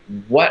are like,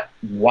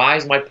 why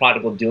is my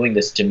prodigal doing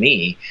this to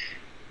me?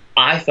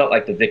 I felt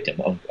like the victim.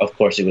 Of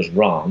course, it was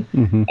wrong.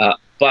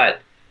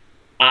 But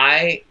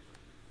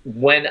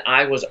when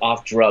I was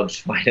off drugs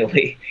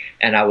finally,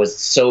 and I was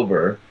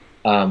sober,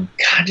 God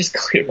just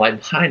cleared my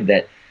mind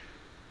that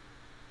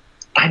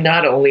I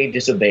not only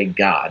disobeyed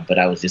God, but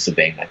I was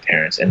disobeying my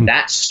parents. And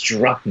that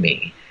struck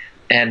me.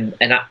 And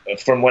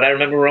from what I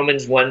remember,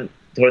 Romans 1,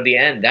 toward the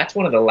end, that's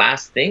one of the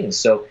last things.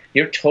 So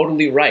you're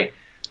totally right.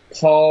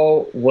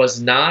 Paul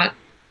was not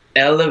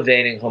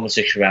elevating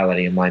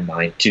homosexuality in my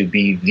mind to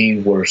be the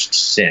worst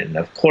sin.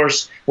 Of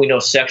course, we know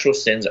sexual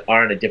sins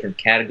are in a different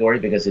category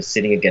because it's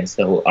sinning against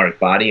the whole our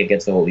body,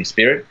 against the Holy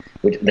Spirit,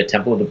 the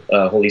temple of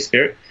the Holy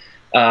Spirit.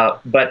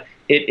 But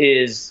it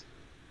is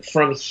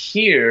from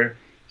here,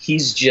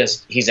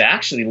 he's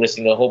actually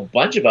listing a whole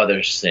bunch of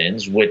other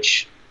sins,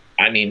 which,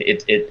 I mean,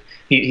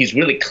 he's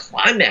really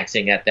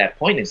climaxing at that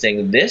point and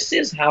saying this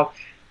is how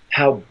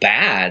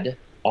bad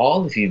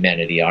all of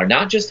humanity are,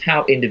 not just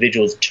how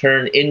individuals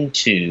turn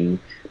into,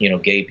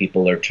 gay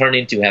people or turn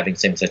into having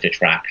same-sex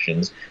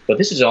attractions, but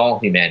this is all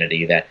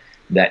humanity that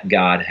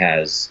God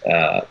has,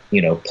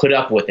 put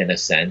up with in a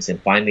sense.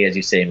 And finally, as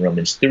you say in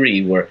Romans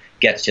 3, where it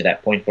gets to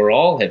that point where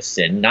all have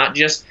sinned, not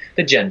just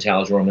the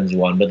Gentiles, Romans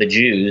 1, but the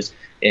Jews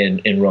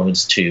in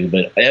Romans 2,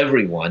 but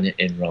everyone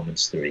in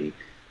Romans 3.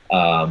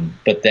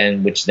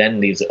 Which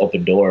then leaves an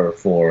open door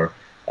for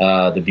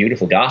the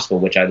beautiful gospel,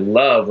 which I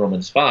love,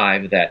 Romans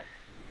 5,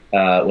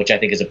 which I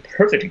think is a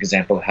perfect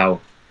example of how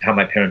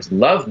my parents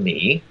loved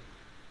me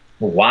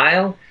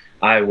while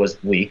I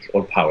was weak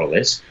or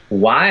powerless,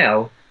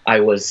 while I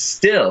was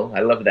still,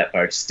 I love that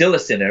part, still a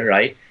sinner,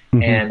 right?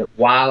 Mm-hmm. And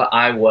while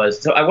I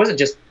wasn't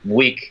just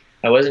weak,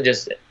 I wasn't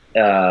just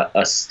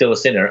still a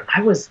sinner,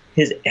 I was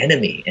his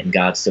enemy, and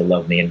God still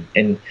loved me.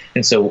 And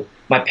so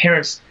my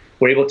parents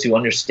were able to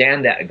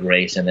understand that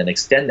grace and then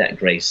extend that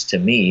grace to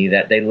me,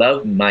 that they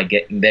love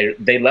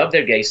they love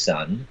their gay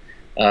son,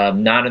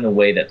 not in the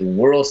way that the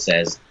world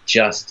says,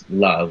 just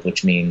love,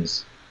 which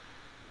means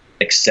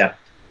accept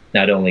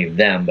not only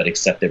them, but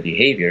accept their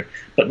behavior,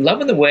 but love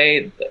in the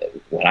way,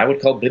 what I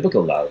would call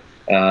biblical love,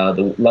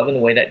 the love in the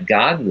way that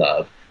God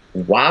loved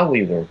while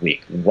we were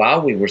weak,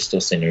 while we were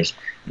still sinners,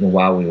 and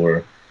while we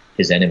were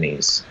his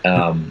enemies.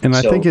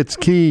 I think it's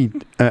key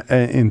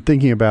in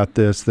thinking about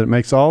this, that it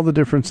makes all the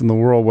difference in the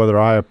world whether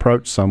I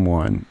approach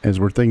someone, as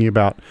we're thinking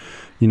about,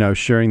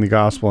 sharing the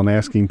gospel and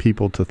asking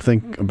people to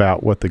think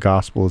about what the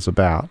gospel is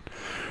about.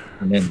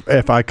 Amen.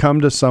 If I come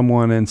to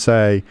someone and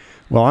say,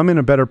 well, I'm in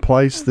a better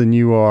place than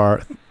you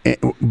are,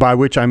 by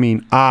which I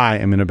mean I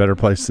am in a better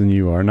place than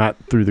you are, not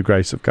through the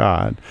grace of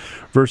God,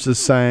 versus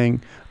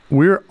saying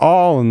we're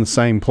all in the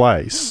same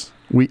place.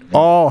 We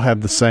all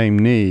have the same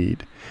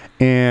need.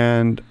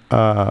 And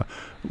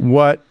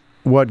what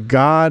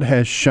God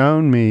has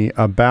shown me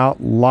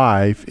about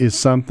life is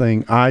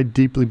something I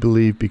deeply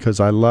believe,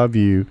 because I love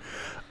you,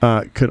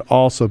 could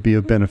also be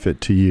of benefit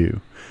to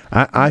you.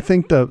 I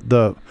think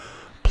the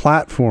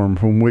platform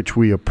from which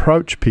we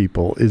approach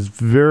people is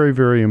very,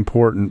 very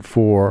important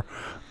for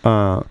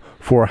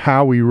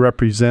how we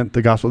represent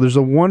the gospel. There's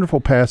a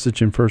wonderful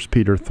passage in 1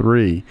 Peter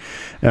 3.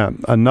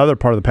 Another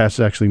part of the passage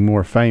is actually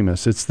more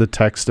famous. It's the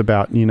text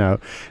about,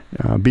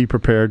 be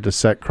prepared to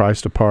set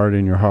Christ apart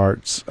in your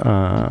hearts,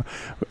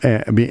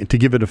 to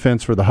give a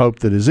defense for the hope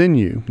that is in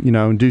you,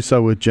 and do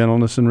so with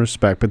gentleness and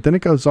respect. But then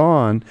it goes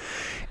on,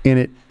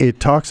 and it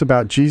talks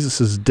about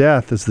Jesus'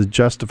 death as the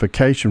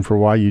justification for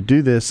why you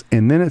do this.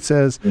 And then it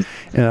says,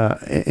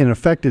 in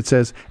effect, it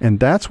says, and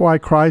that's why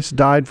Christ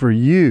died for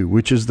you,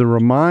 which is the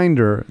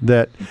reminder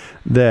that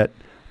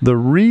the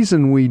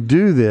reason we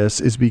do this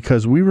is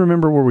because we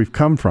remember where we've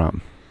come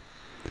from,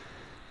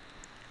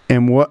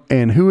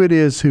 and who it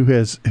is who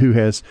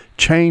has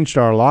changed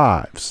our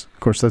lives. Of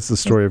course, that's the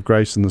story of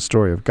grace and the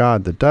story of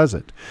God that does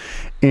it.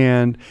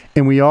 And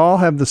we all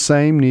have the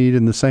same need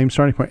and the same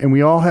starting point, and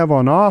we all have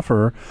on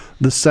offer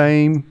the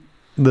same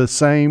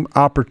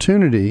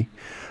opportunity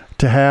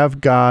to have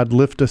God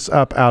lift us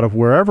up out of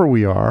wherever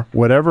we are,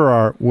 whatever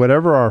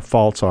our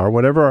faults are,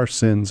 whatever our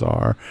sins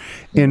are,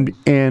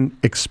 and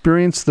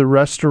experience the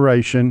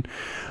restoration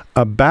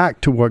back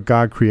to what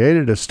God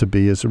created us to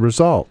be as a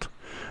result.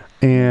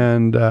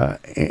 And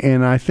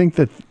I think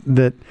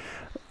that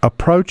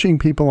approaching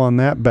people on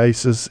that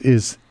basis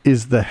is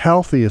the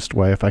healthiest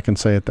way, if I can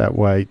say it that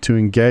way, to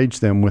engage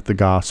them with the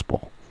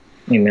gospel.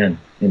 Amen.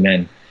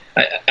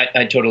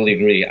 I totally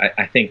agree.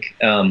 I think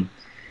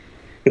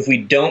if we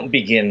don't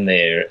begin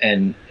there,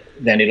 and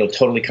then it'll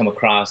totally come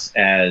across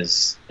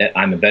as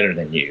I'm better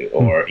than you,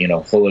 or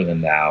holier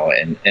than thou,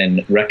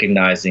 and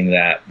recognizing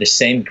that the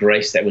same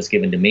grace that was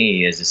given to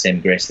me is the same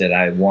grace that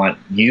I want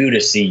you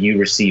to see you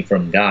receive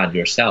from God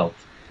yourself.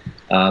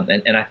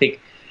 And I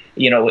think,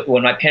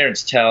 when my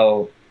parents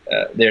tell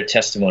their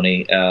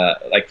testimony,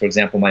 like for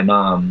example, my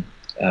mom,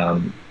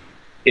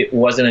 it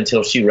wasn't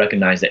until she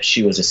recognized that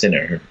she was a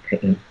sinner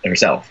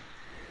herself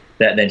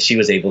that then she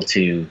was able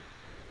to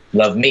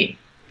love me,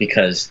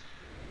 because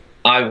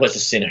I was a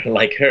sinner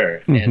like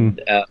her. Mm-hmm.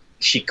 And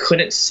she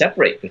couldn't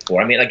separate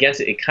before. I mean, I guess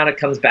it kind of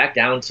comes back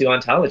down to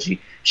ontology.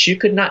 She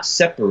could not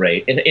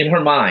separate. In her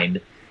mind,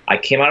 I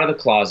came out of the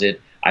closet,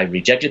 I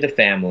rejected the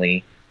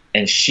family,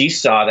 and she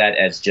saw that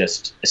as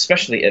just,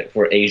 especially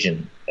for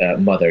Asian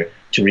mother,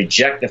 to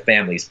reject the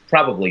family is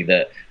probably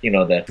that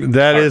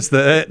is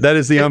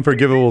the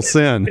unforgivable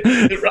sin.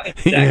 Right,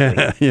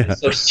 exactly. Yeah.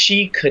 So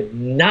she could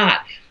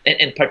not,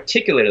 and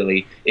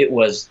particularly it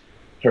was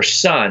her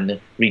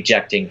son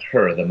rejecting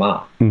her, the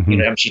mom.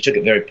 Mm-hmm. She took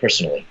it very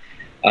personally.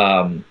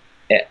 And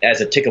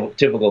as a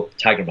typical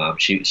tiger mom,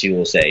 she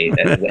will say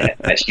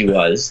as she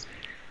was.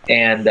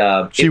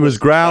 And she was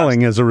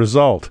growling as a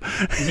result.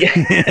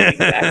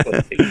 Yeah,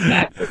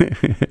 exactly.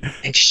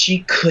 And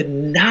she could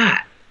not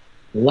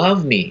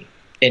love me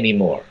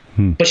anymore,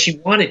 but she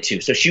wanted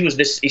to. So she had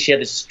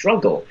this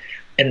struggle,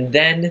 and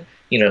then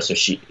so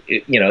she,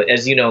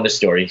 as you know in the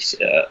story,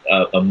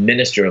 a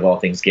minister of all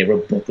things gave her a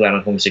book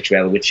on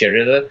homosexuality, which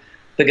shared her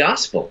the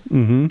gospel,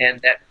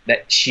 and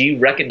that she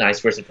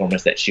recognized first and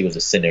foremost that she was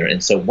a sinner.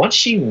 And so once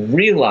she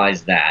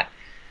realized that,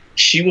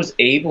 she was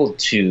able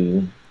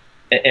to.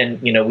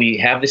 And, we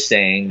have the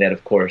saying that,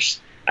 of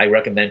course, I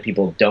recommend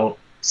people don't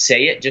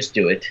say it, just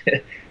do it.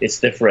 It's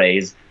the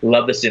phrase,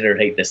 love the sinner,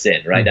 hate the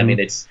sin, right? I mean,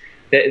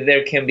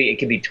 it can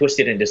be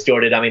twisted and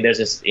distorted. I mean, there's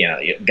this,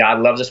 God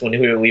loves us when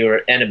we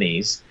were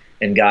enemies,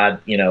 and God,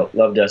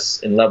 loved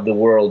us and loved the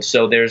world.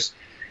 So there's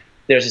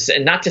this,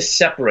 and not to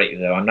separate,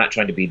 though, I'm not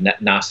trying to be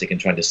Gnostic and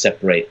trying to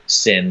separate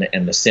sin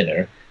and the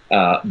sinner,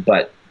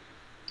 but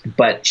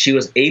she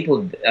was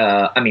able,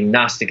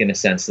 Gnostic in a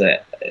sense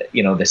that,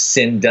 the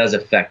sin does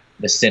affect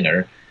the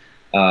sinner,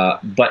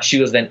 but she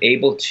was then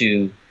able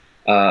to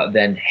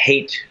then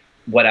hate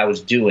what I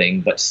was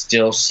doing, but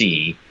still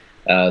see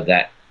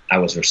that I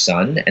was her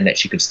son and that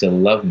she could still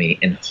love me,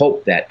 and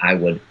hope that I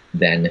would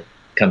then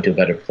come to a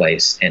better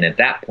place. And at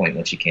that point,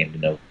 when she came to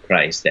know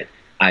Christ, that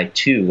I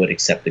too would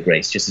accept the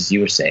grace, just as you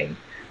were saying,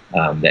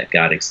 that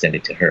God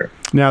extended to her.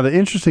 Now, the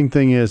interesting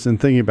thing is, in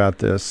thinking about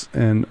this,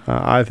 and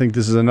I think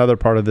this is another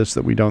part of this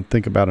that we don't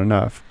think about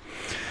enough,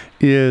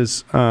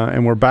 is,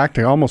 and we're back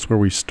to almost where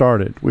we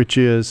started, which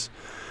is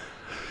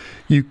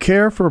you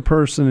care for a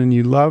person and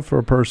you love for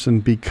a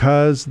person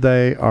because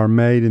they are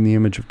made in the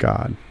image of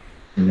God.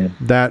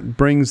 Mm-hmm. That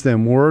brings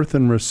them worth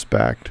and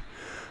respect.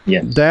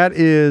 Yes. That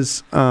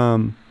is,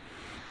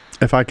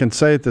 if I can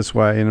say it this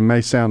way, and it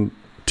may sound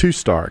too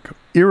stark,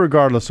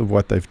 irregardless of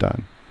what they've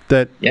done.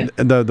 That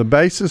the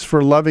basis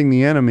for loving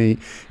the enemy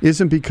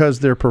isn't because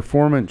their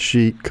performance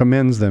sheet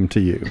commends them to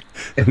you.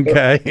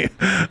 Okay,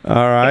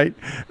 all right.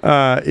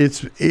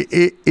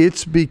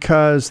 It's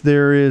because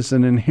there is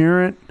an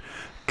inherent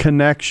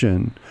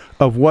connection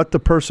of what the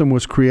person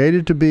was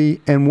created to be,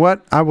 and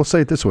what, I will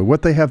say it this way,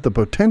 what they have the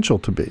potential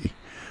to be.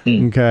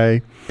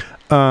 Okay,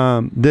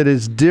 that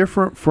is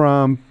different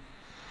from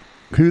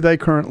who they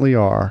currently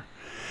are,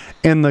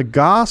 and the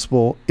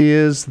gospel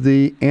is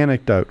the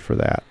antidote for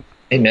that.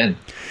 Amen.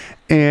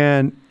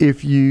 And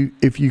if you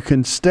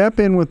can step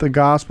in with the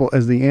gospel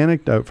as the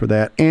antidote for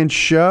that, and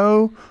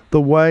show the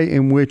way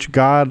in which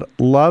God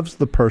loves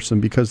the person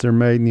because they're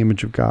made in the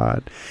image of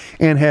God,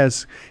 and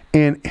has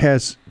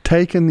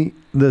taken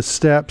the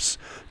steps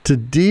to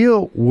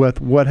deal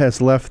with what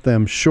has left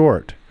them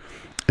short,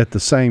 at the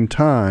same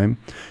time,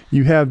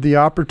 you have the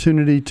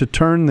opportunity to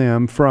turn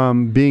them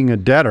from being a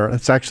debtor.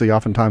 That's actually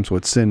oftentimes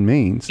what sin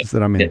means, is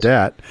that I'm in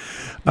debt.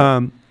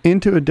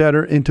 Into a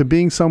debtor, into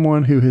being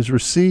someone who has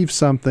received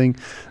something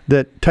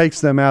that takes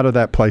them out of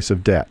that place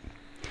of debt.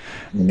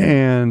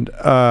 And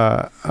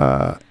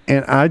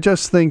I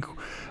just think,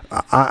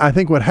 I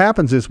think what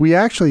happens is we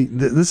actually,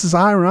 this is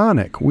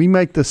ironic, we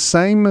make the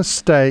same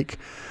mistake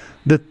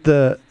that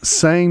the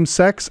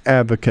same-sex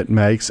advocate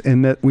makes,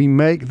 in that we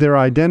make their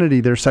identity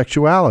their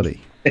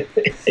sexuality.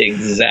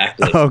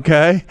 Exactly.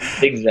 Okay.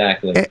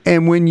 Exactly.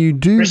 And when you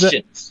do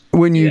Christians.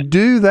 When you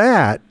do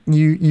that,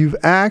 you've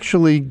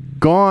actually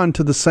gone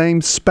to the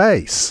same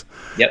space.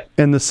 Yep.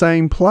 In the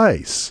same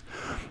place.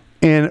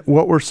 And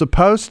what we're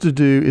supposed to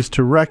do is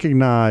to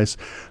recognize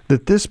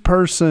that this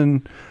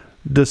person,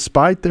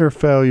 despite their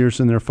failures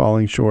and their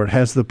falling short,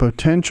 has the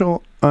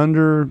potential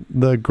under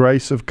the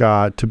grace of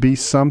God to be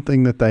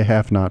something that they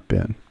have not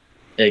been.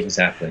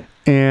 Exactly.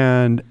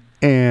 And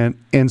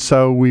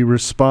so we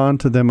respond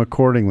to them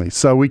accordingly.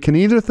 So we can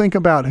either think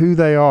about who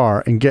they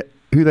are and get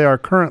who they are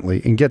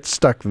currently and get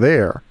stuck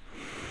there,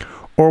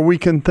 or we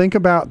can think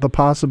about the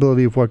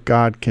possibility of what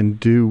God can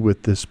do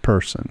with this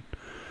person.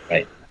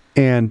 Right.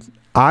 And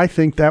I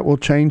think that will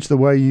change the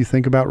way you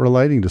think about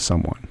relating to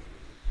someone.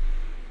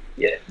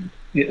 Yeah,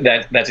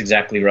 that's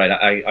exactly right.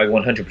 I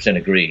 100%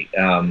 agree.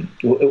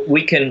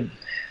 We can.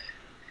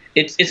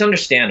 It's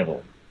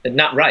understandable,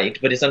 not right,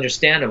 but it's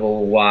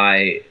understandable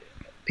why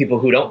people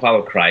who don't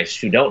follow Christ,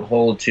 who don't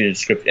hold to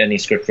any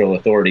scriptural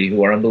authority,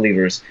 who are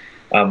unbelievers,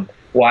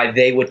 why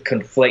they would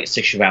conflate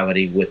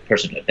sexuality with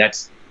personhood.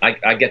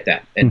 I get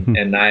that,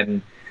 and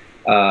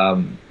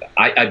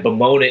I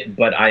bemoan it,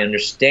 but I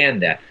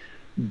understand that.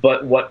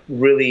 But what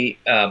really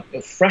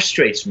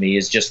frustrates me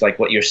is just like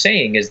what you're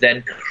saying, is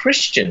then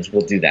Christians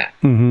will do that.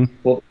 Mm-hmm.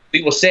 Well,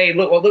 we will say,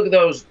 look at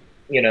those,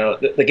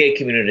 the gay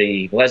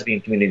community, the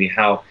lesbian community,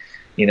 how,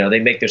 they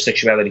make their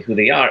sexuality who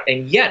they are.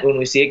 And yet when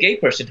we see a gay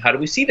person, how do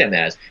we see them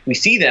as? We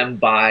see them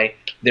by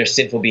their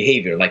sinful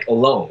behavior, like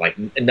alone, like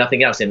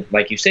nothing else. And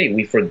like you say,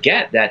 we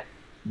forget that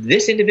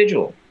this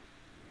individual,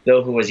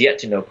 though who has yet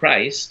to know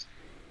Christ,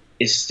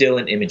 is still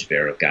an image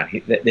bearer of God.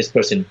 This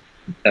person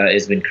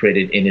has been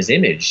created in his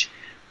image.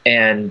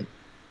 And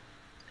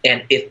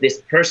if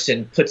this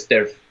person puts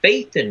their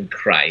faith in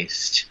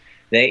Christ,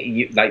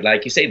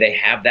 like you say, they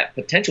have that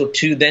potential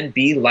to then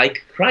be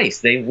like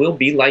Christ. They will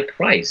be like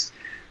Christ.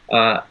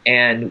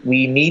 And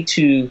we need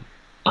to,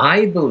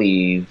 I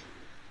believe,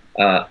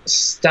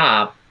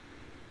 stop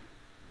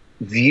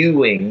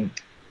viewing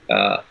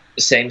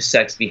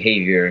same-sex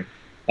behavior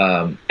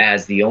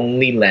as the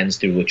only lens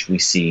through which we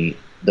see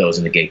those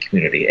in the gay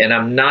community. And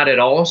I'm not at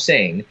all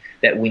saying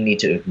that we need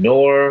to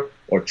ignore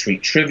or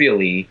treat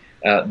trivially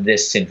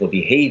this sinful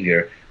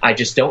behavior. I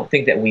just don't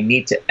think that we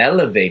need to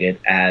elevate it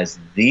as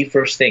the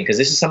first thing, because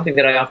this is something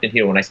that I often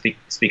hear when I speak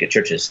at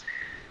churches.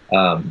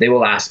 They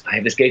will ask, I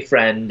have this gay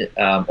friend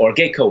or a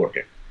gay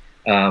coworker.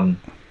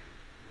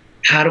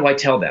 How do I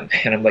tell them?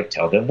 And I'm like,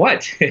 tell them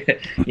what?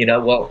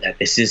 Well,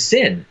 this is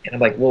sin. And I'm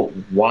like, well,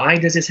 why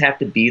does this have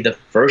to be the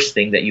first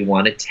thing that you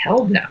want to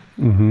tell them?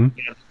 Mm-hmm.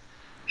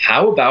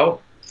 How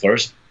about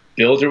first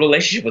build a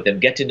relationship with them,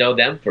 get to know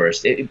them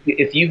first?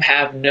 If you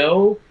have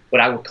no,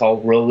 what I would call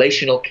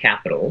relational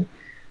capital,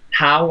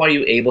 how are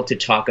you able to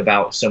talk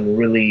about some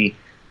really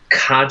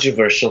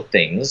controversial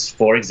things?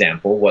 For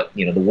example, what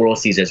the world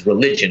sees as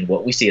religion,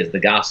 what we see as the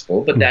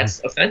gospel, but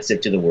that's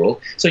offensive to the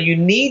world. So you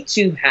need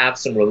to have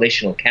some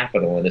relational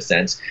capital, in a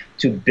sense,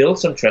 to build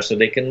some trust so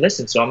they can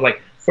listen. So I'm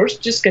like,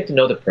 first, just get to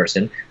know the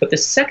person. But the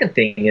second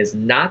thing is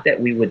not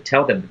that we would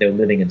tell them that they're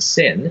living in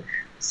sin.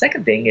 The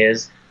second thing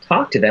is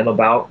talk to them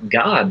about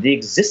God, the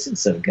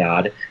existence of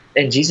God,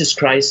 and Jesus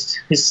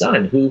Christ, his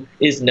son, who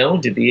is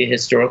known to be a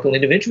historical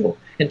individual,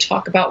 and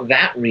talk about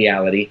that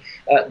reality.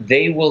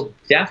 They will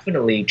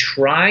definitely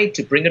try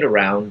to bring it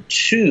around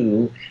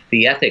to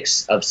the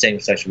ethics of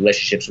same-sex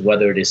relationships,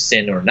 whether it is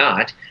sin or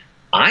not.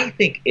 I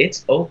think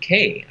it's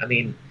okay. I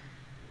mean,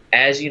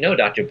 as you know,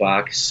 Dr.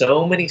 Bach,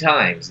 so many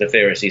times the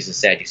Pharisees and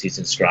Sadducees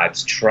and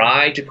scribes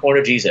tried to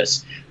corner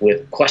Jesus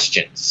with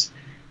questions.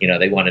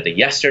 They wanted a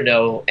yes or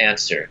no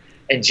answer.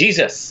 And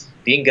Jesus,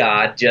 being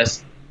God,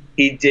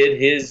 he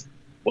did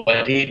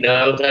what he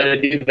knows how to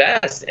do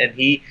best. And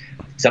he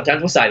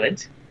sometimes was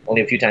silent.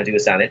 Only a few times he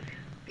was silent.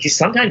 He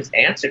sometimes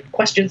answered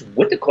questions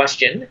with the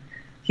question.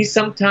 He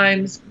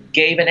sometimes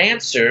gave an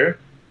answer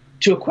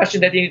to a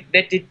question that they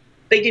didn't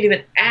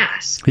even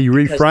ask. He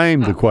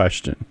reframed the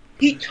question.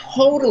 He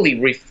totally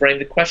reframed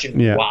the question.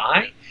 Yeah.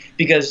 Why?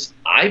 Because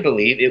I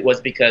believe it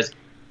was because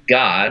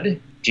God,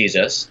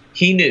 Jesus,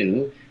 he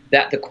knew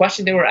that the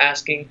question they were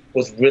asking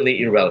was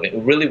really irrelevant.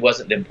 It really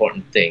wasn't the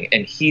important thing.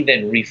 And he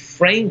then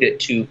reframed it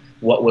to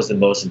what was the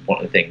most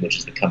important thing, which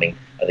is the coming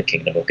of the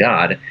kingdom of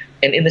God.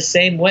 And in the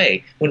same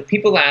way, when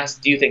people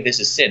ask, do you think this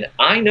is sin?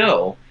 I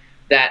know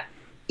that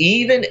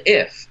even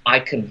if I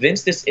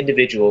convince this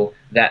individual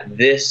that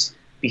this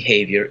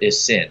behavior is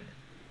sin,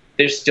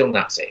 they're still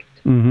not saved.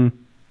 Mm-hmm.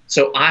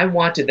 So I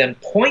want to then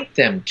point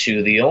them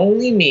to the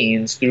only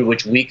means through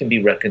which we can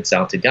be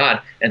reconciled to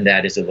God, and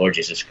that is the Lord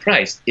Jesus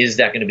Christ. Is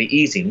that going to be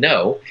easy?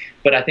 No.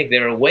 But I think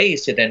there are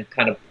ways to then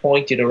kind of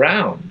point it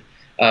around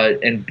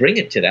and bring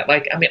it to that.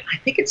 I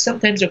think it's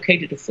sometimes okay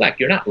to deflect.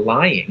 You're not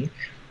lying.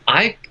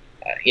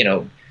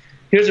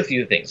 Here's a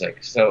few things.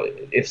 So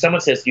if someone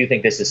says, do you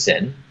think this is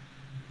sin?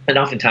 And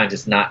oftentimes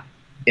it's not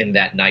in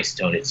that nice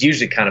tone. It's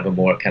usually kind of a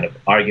more kind of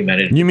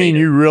argumentative. You mean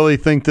you really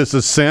think this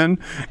is sin?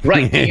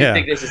 Right. Do you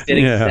think this is sin?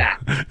 Yeah.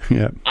 Exactly.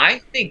 Yeah. I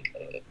think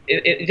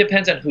it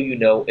depends on who you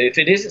know. If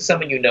it isn't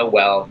someone you know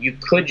well, you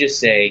could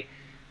just say,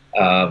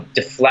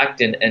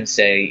 deflect and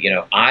say,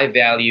 I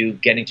value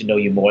getting to know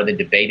you more than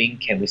debating.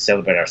 Can we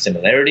celebrate our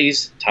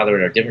similarities,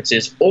 tolerate our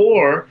differences?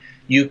 Or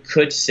you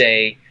could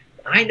say,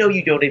 I know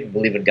you don't even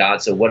believe in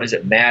God, so what does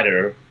it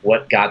matter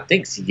what God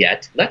thinks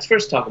yet? Let's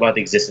first talk about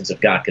the existence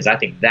of God, because I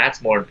think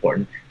that's more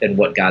important than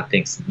what God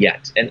thinks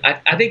yet. And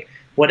I think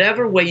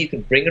whatever way you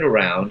can bring it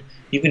around,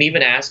 you can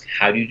even ask,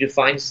 how do you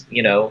define,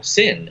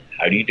 sin?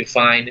 How do you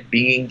define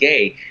being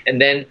gay? And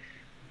then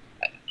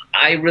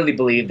I really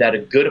believe that a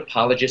good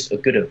apologist, a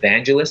good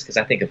evangelist, because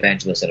I think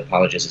evangelist and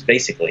apologist is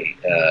basically,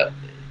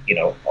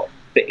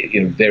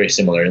 very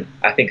similar.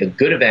 I think a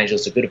good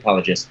evangelist, a good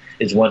apologist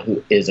is one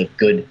who is a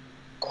good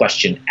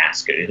question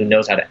asker, who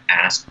knows how to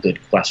ask good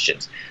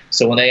questions.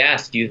 So when they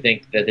ask, do you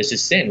think that this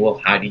is sin?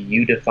 Well, how do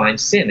you define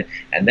sin?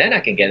 And then I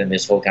can get in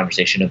this whole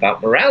conversation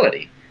about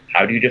morality.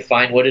 How do you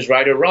define what is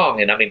right or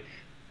wrong? And I mean,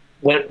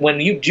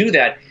 when you do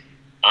that,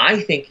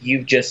 I think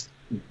you've just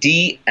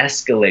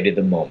de-escalated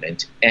the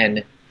moment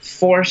and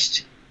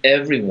forced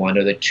everyone,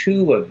 or the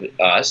two of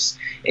us,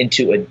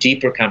 into a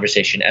deeper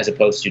conversation as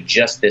opposed to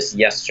just this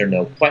yes or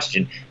no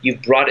question.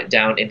 You've brought it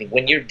down, and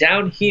when you're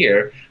down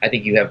here, I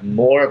think you have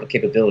more of a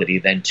capability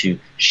than to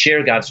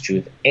share God's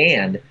truth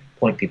and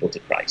point people to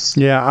Christ.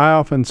 Yeah, I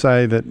often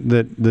say that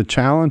the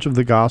challenge of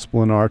the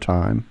gospel in our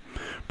time,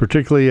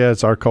 particularly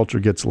as our culture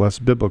gets less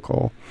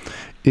biblical,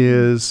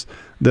 is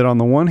that on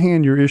the one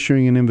hand, you're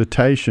issuing an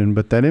invitation,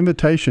 but that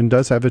invitation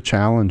does have a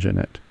challenge in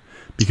it,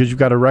 because you've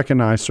got to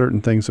recognize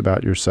certain things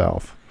about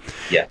yourself.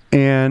 Yeah.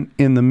 And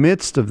in the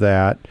midst of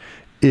that,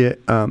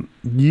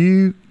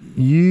 you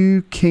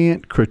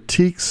can't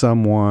critique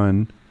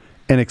someone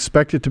and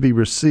expect it to be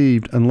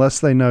received unless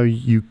they know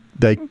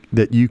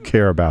that you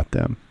care about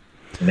them.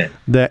 Amen.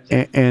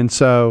 And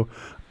so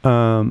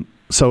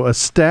So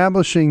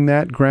establishing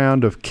that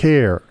ground of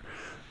care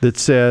that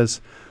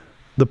says,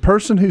 the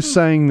person who's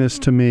saying this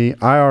to me,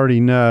 I already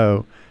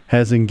know,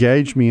 has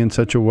engaged me in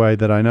such a way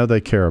that I know they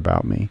care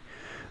about me.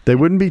 They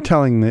wouldn't be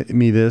telling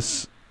me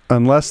this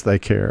unless they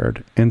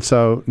cared. And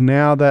so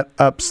now that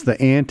ups the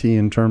ante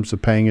in terms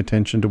of paying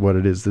attention to what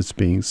it is that's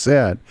being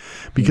said,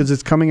 because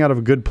it's coming out of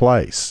a good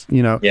place,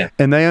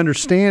 and they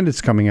understand it's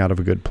coming out of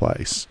a good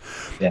place.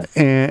 Yeah.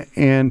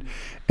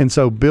 And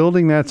so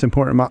building that's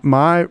important.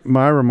 My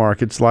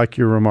remark, it's like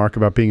your remark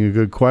about being a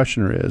good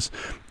questioner is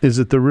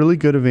that the really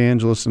good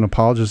evangelist and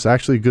apologist is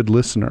actually a good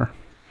listener.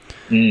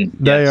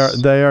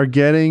 They're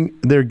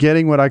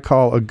getting what I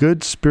call a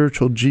good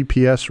spiritual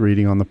GPS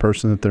reading on the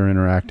person that they're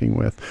interacting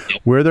with,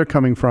 where they're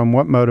coming from,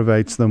 what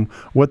motivates them,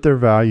 what their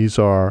values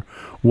are,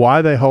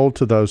 why they hold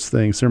to those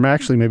things. There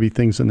actually may be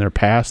things in their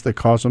past that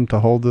cause them to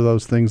hold to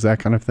those things, that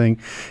kind of thing.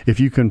 If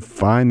you can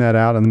find that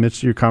out in the midst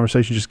of your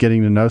conversation, just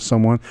getting to know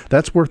someone,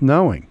 that's worth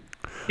knowing.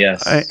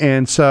 Yes.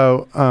 And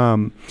so,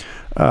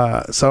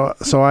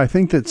 so I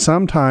think that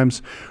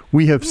sometimes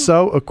we have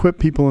so equipped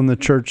people in the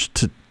church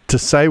to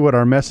say what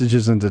our message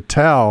is and to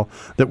tell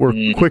that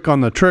we're quick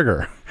on the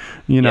trigger,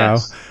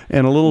 Yes.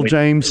 and a little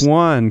James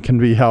 1 can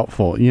be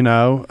helpful,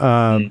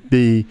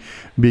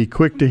 be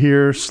quick to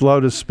hear, slow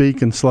to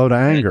speak, and slow to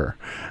anger.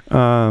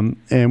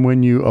 And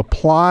when you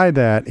apply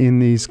that in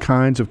these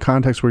kinds of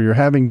contexts where you're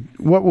having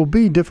what will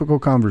be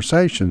difficult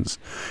conversations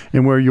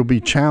and where you'll be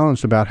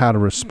challenged about how to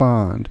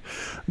respond,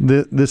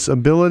 this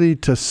ability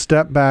to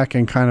step back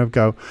and kind of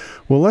go,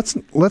 well,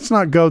 let's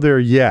not go there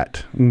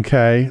yet,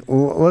 okay?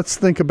 Let's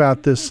think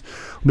about this.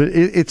 But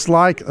it's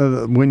like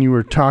when you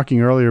were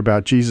talking earlier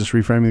about Jesus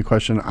reframing the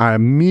question, I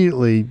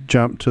immediately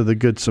jumped to the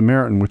Good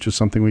Samaritan, which is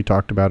something we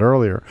talked about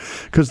earlier.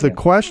 Because the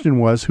question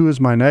was, who is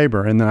my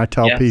neighbor? And then I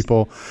tell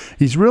people,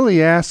 he's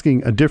really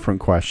asking a different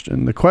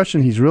question. The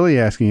question he's really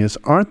asking is,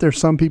 aren't there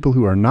some people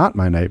who are not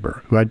my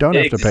neighbor, who I don't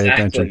have to pay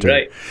attention to?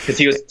 Right, because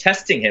he was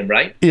testing him,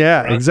 right?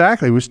 Yeah, right.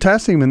 Exactly. He was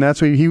testing him, and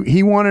that's what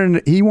he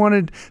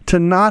wanted to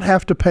not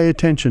have to pay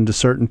attention to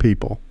certain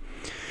people.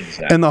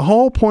 Exactly. And the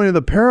whole point of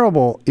the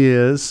parable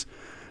is,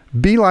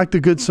 be like the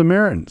Good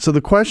Samaritan. So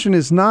the question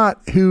is not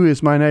who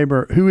is my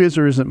neighbor, who is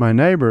or isn't my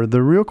neighbor.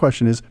 The real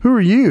question is, who are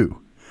you?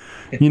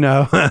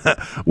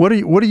 What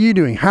are you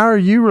doing? How are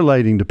you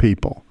relating to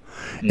people?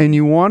 And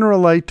you want to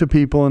relate to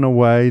people in a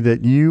way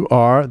that you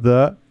are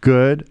the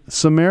Good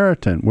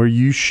Samaritan, where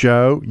you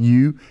show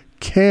you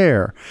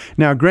care.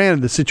 Now,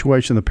 granted, the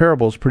situation in the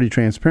parable is pretty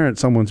transparent.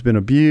 Someone's been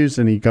abused,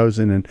 and he goes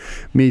in and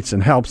meets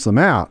and helps them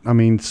out. I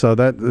mean, so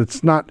that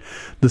it's not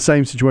the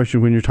same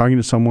situation when you're talking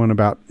to someone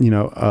about,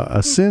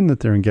 a sin that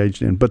they're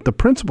engaged in. But the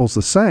principle's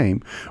the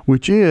same,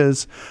 which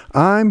is,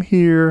 I'm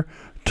here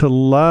to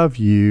love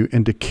you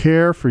and to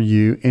care for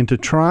you and to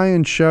try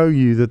and show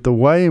you that the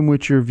way in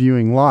which you're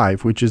viewing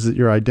life, which is that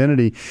your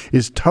identity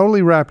is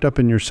totally wrapped up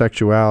in your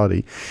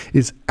sexuality,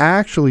 is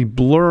actually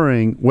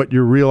blurring what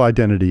your real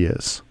identity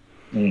is.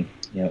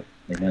 Yep.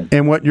 Amen.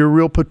 And what your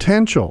real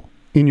potential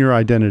in your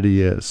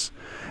identity is.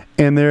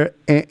 And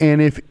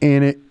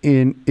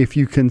if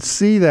you can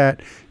see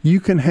that, you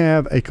can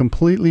have a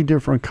completely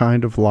different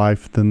kind of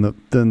life than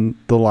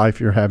the life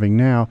you're having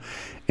now.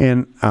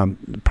 And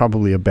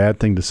probably a bad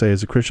thing to say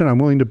as a Christian, I'm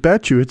willing to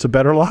bet you it's a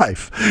better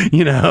life.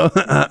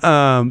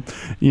 That's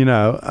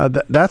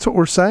what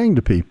we're saying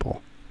to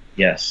people.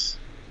 Yes.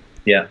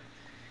 Yeah.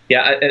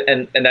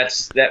 And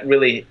that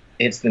really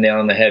hits the nail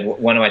on the head.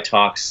 One of my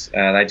talks,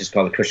 I just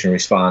call the Christian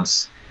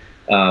Response,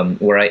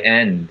 where I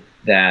end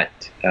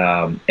that,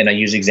 and I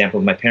use the example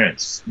of my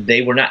parents.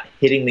 They were not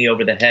hitting me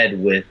over the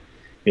head with,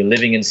 you're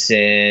living in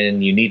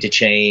sin, you need to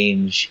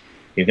change,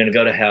 you're going to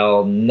go to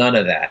hell, none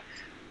of that.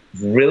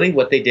 Really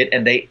what they did,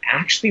 and they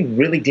actually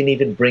really didn't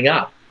even bring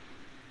up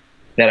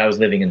that I was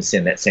living in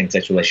sin, that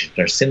same-sex relationships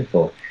are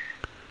sinful.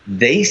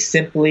 They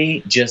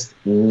simply just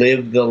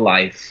lived the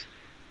life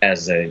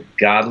as a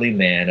godly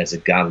man, as a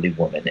godly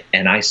woman,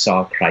 and I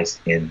saw Christ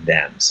in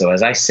them. So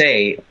as I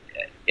say,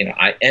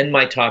 I end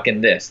my talk in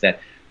this, that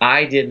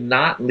I did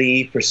not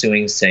leave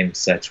pursuing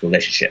same-sex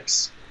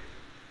relationships,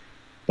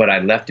 but I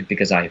left it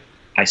because I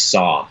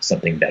saw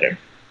something better.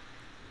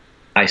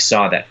 I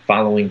saw that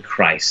following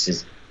Christ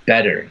is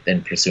better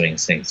than pursuing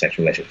same-sex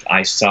relationships.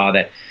 I saw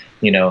that,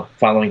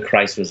 following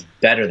Christ was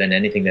better than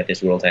anything that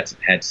this world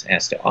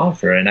has to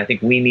offer. And I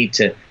think we need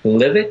to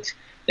live it,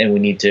 and we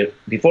need to,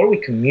 before we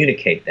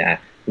communicate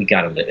that, we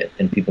got to live it,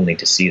 and people need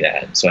to see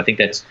that. And so I think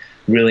that's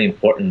really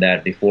important,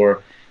 that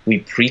before we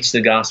preach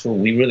the gospel,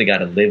 we really got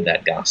to live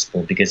that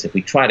gospel, because if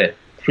we try to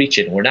preach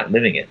it and we're not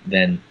living it,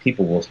 then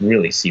people will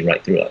really see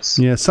right through us.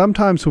 Yeah,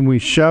 sometimes when we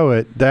show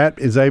it, that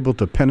is able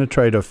to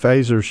penetrate a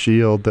phaser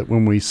shield, that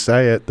when we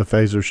say it, the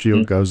phaser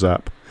shield goes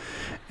up.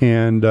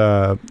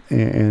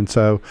 And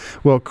so,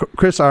 well,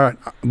 Chris,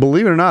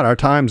 believe it or not, our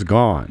time's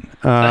gone.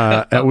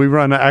 We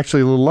run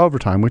actually a little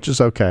overtime, which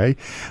is okay.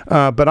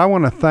 But I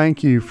want to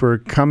thank you for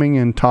coming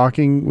and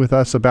talking with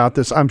us about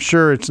this. I'm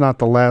sure it's not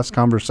the last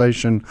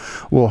conversation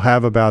we'll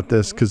have about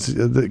this,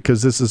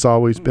 because this has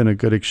always been a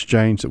good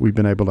exchange that we've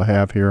been able to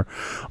have here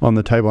on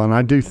the table. And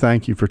I do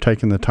thank you for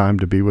taking the time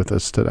to be with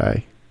us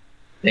today.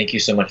 Thank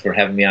you so much for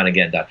having me on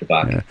again, Dr.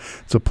 Bach. Yeah,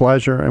 it's a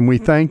pleasure. And we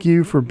thank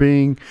you for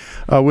being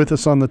with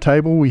us on the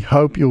table. We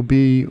hope you'll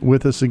be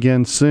with us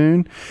again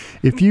soon.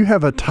 If you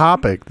have a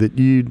topic that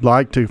you'd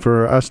like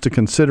for us to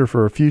consider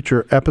for a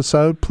future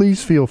episode,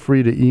 please feel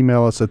free to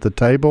email us at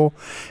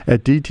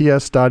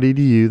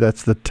thetable@dts.edu.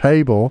 That's the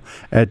table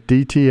at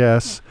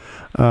DTS.edu.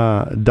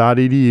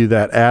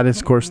 That @ is,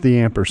 of course, the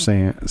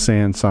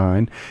ampersand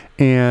sign.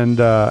 And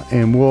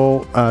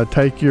we'll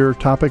take your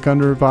topic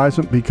under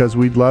advisement, because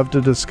we'd love to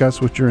discuss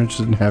what you're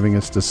interested in having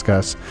us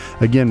discuss.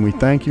 Again, we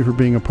thank you for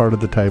being a part of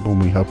the table,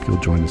 and we hope you'll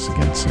join us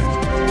again soon.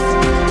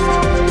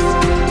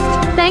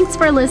 Thanks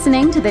for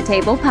listening to The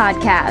Table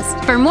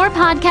Podcast. For more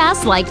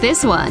podcasts like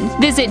this one,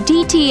 visit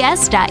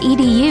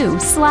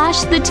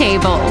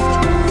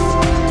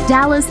dts.edu/thetable.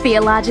 Dallas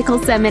Theological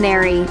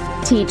Seminary.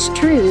 Teach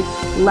truth,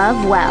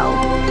 love well.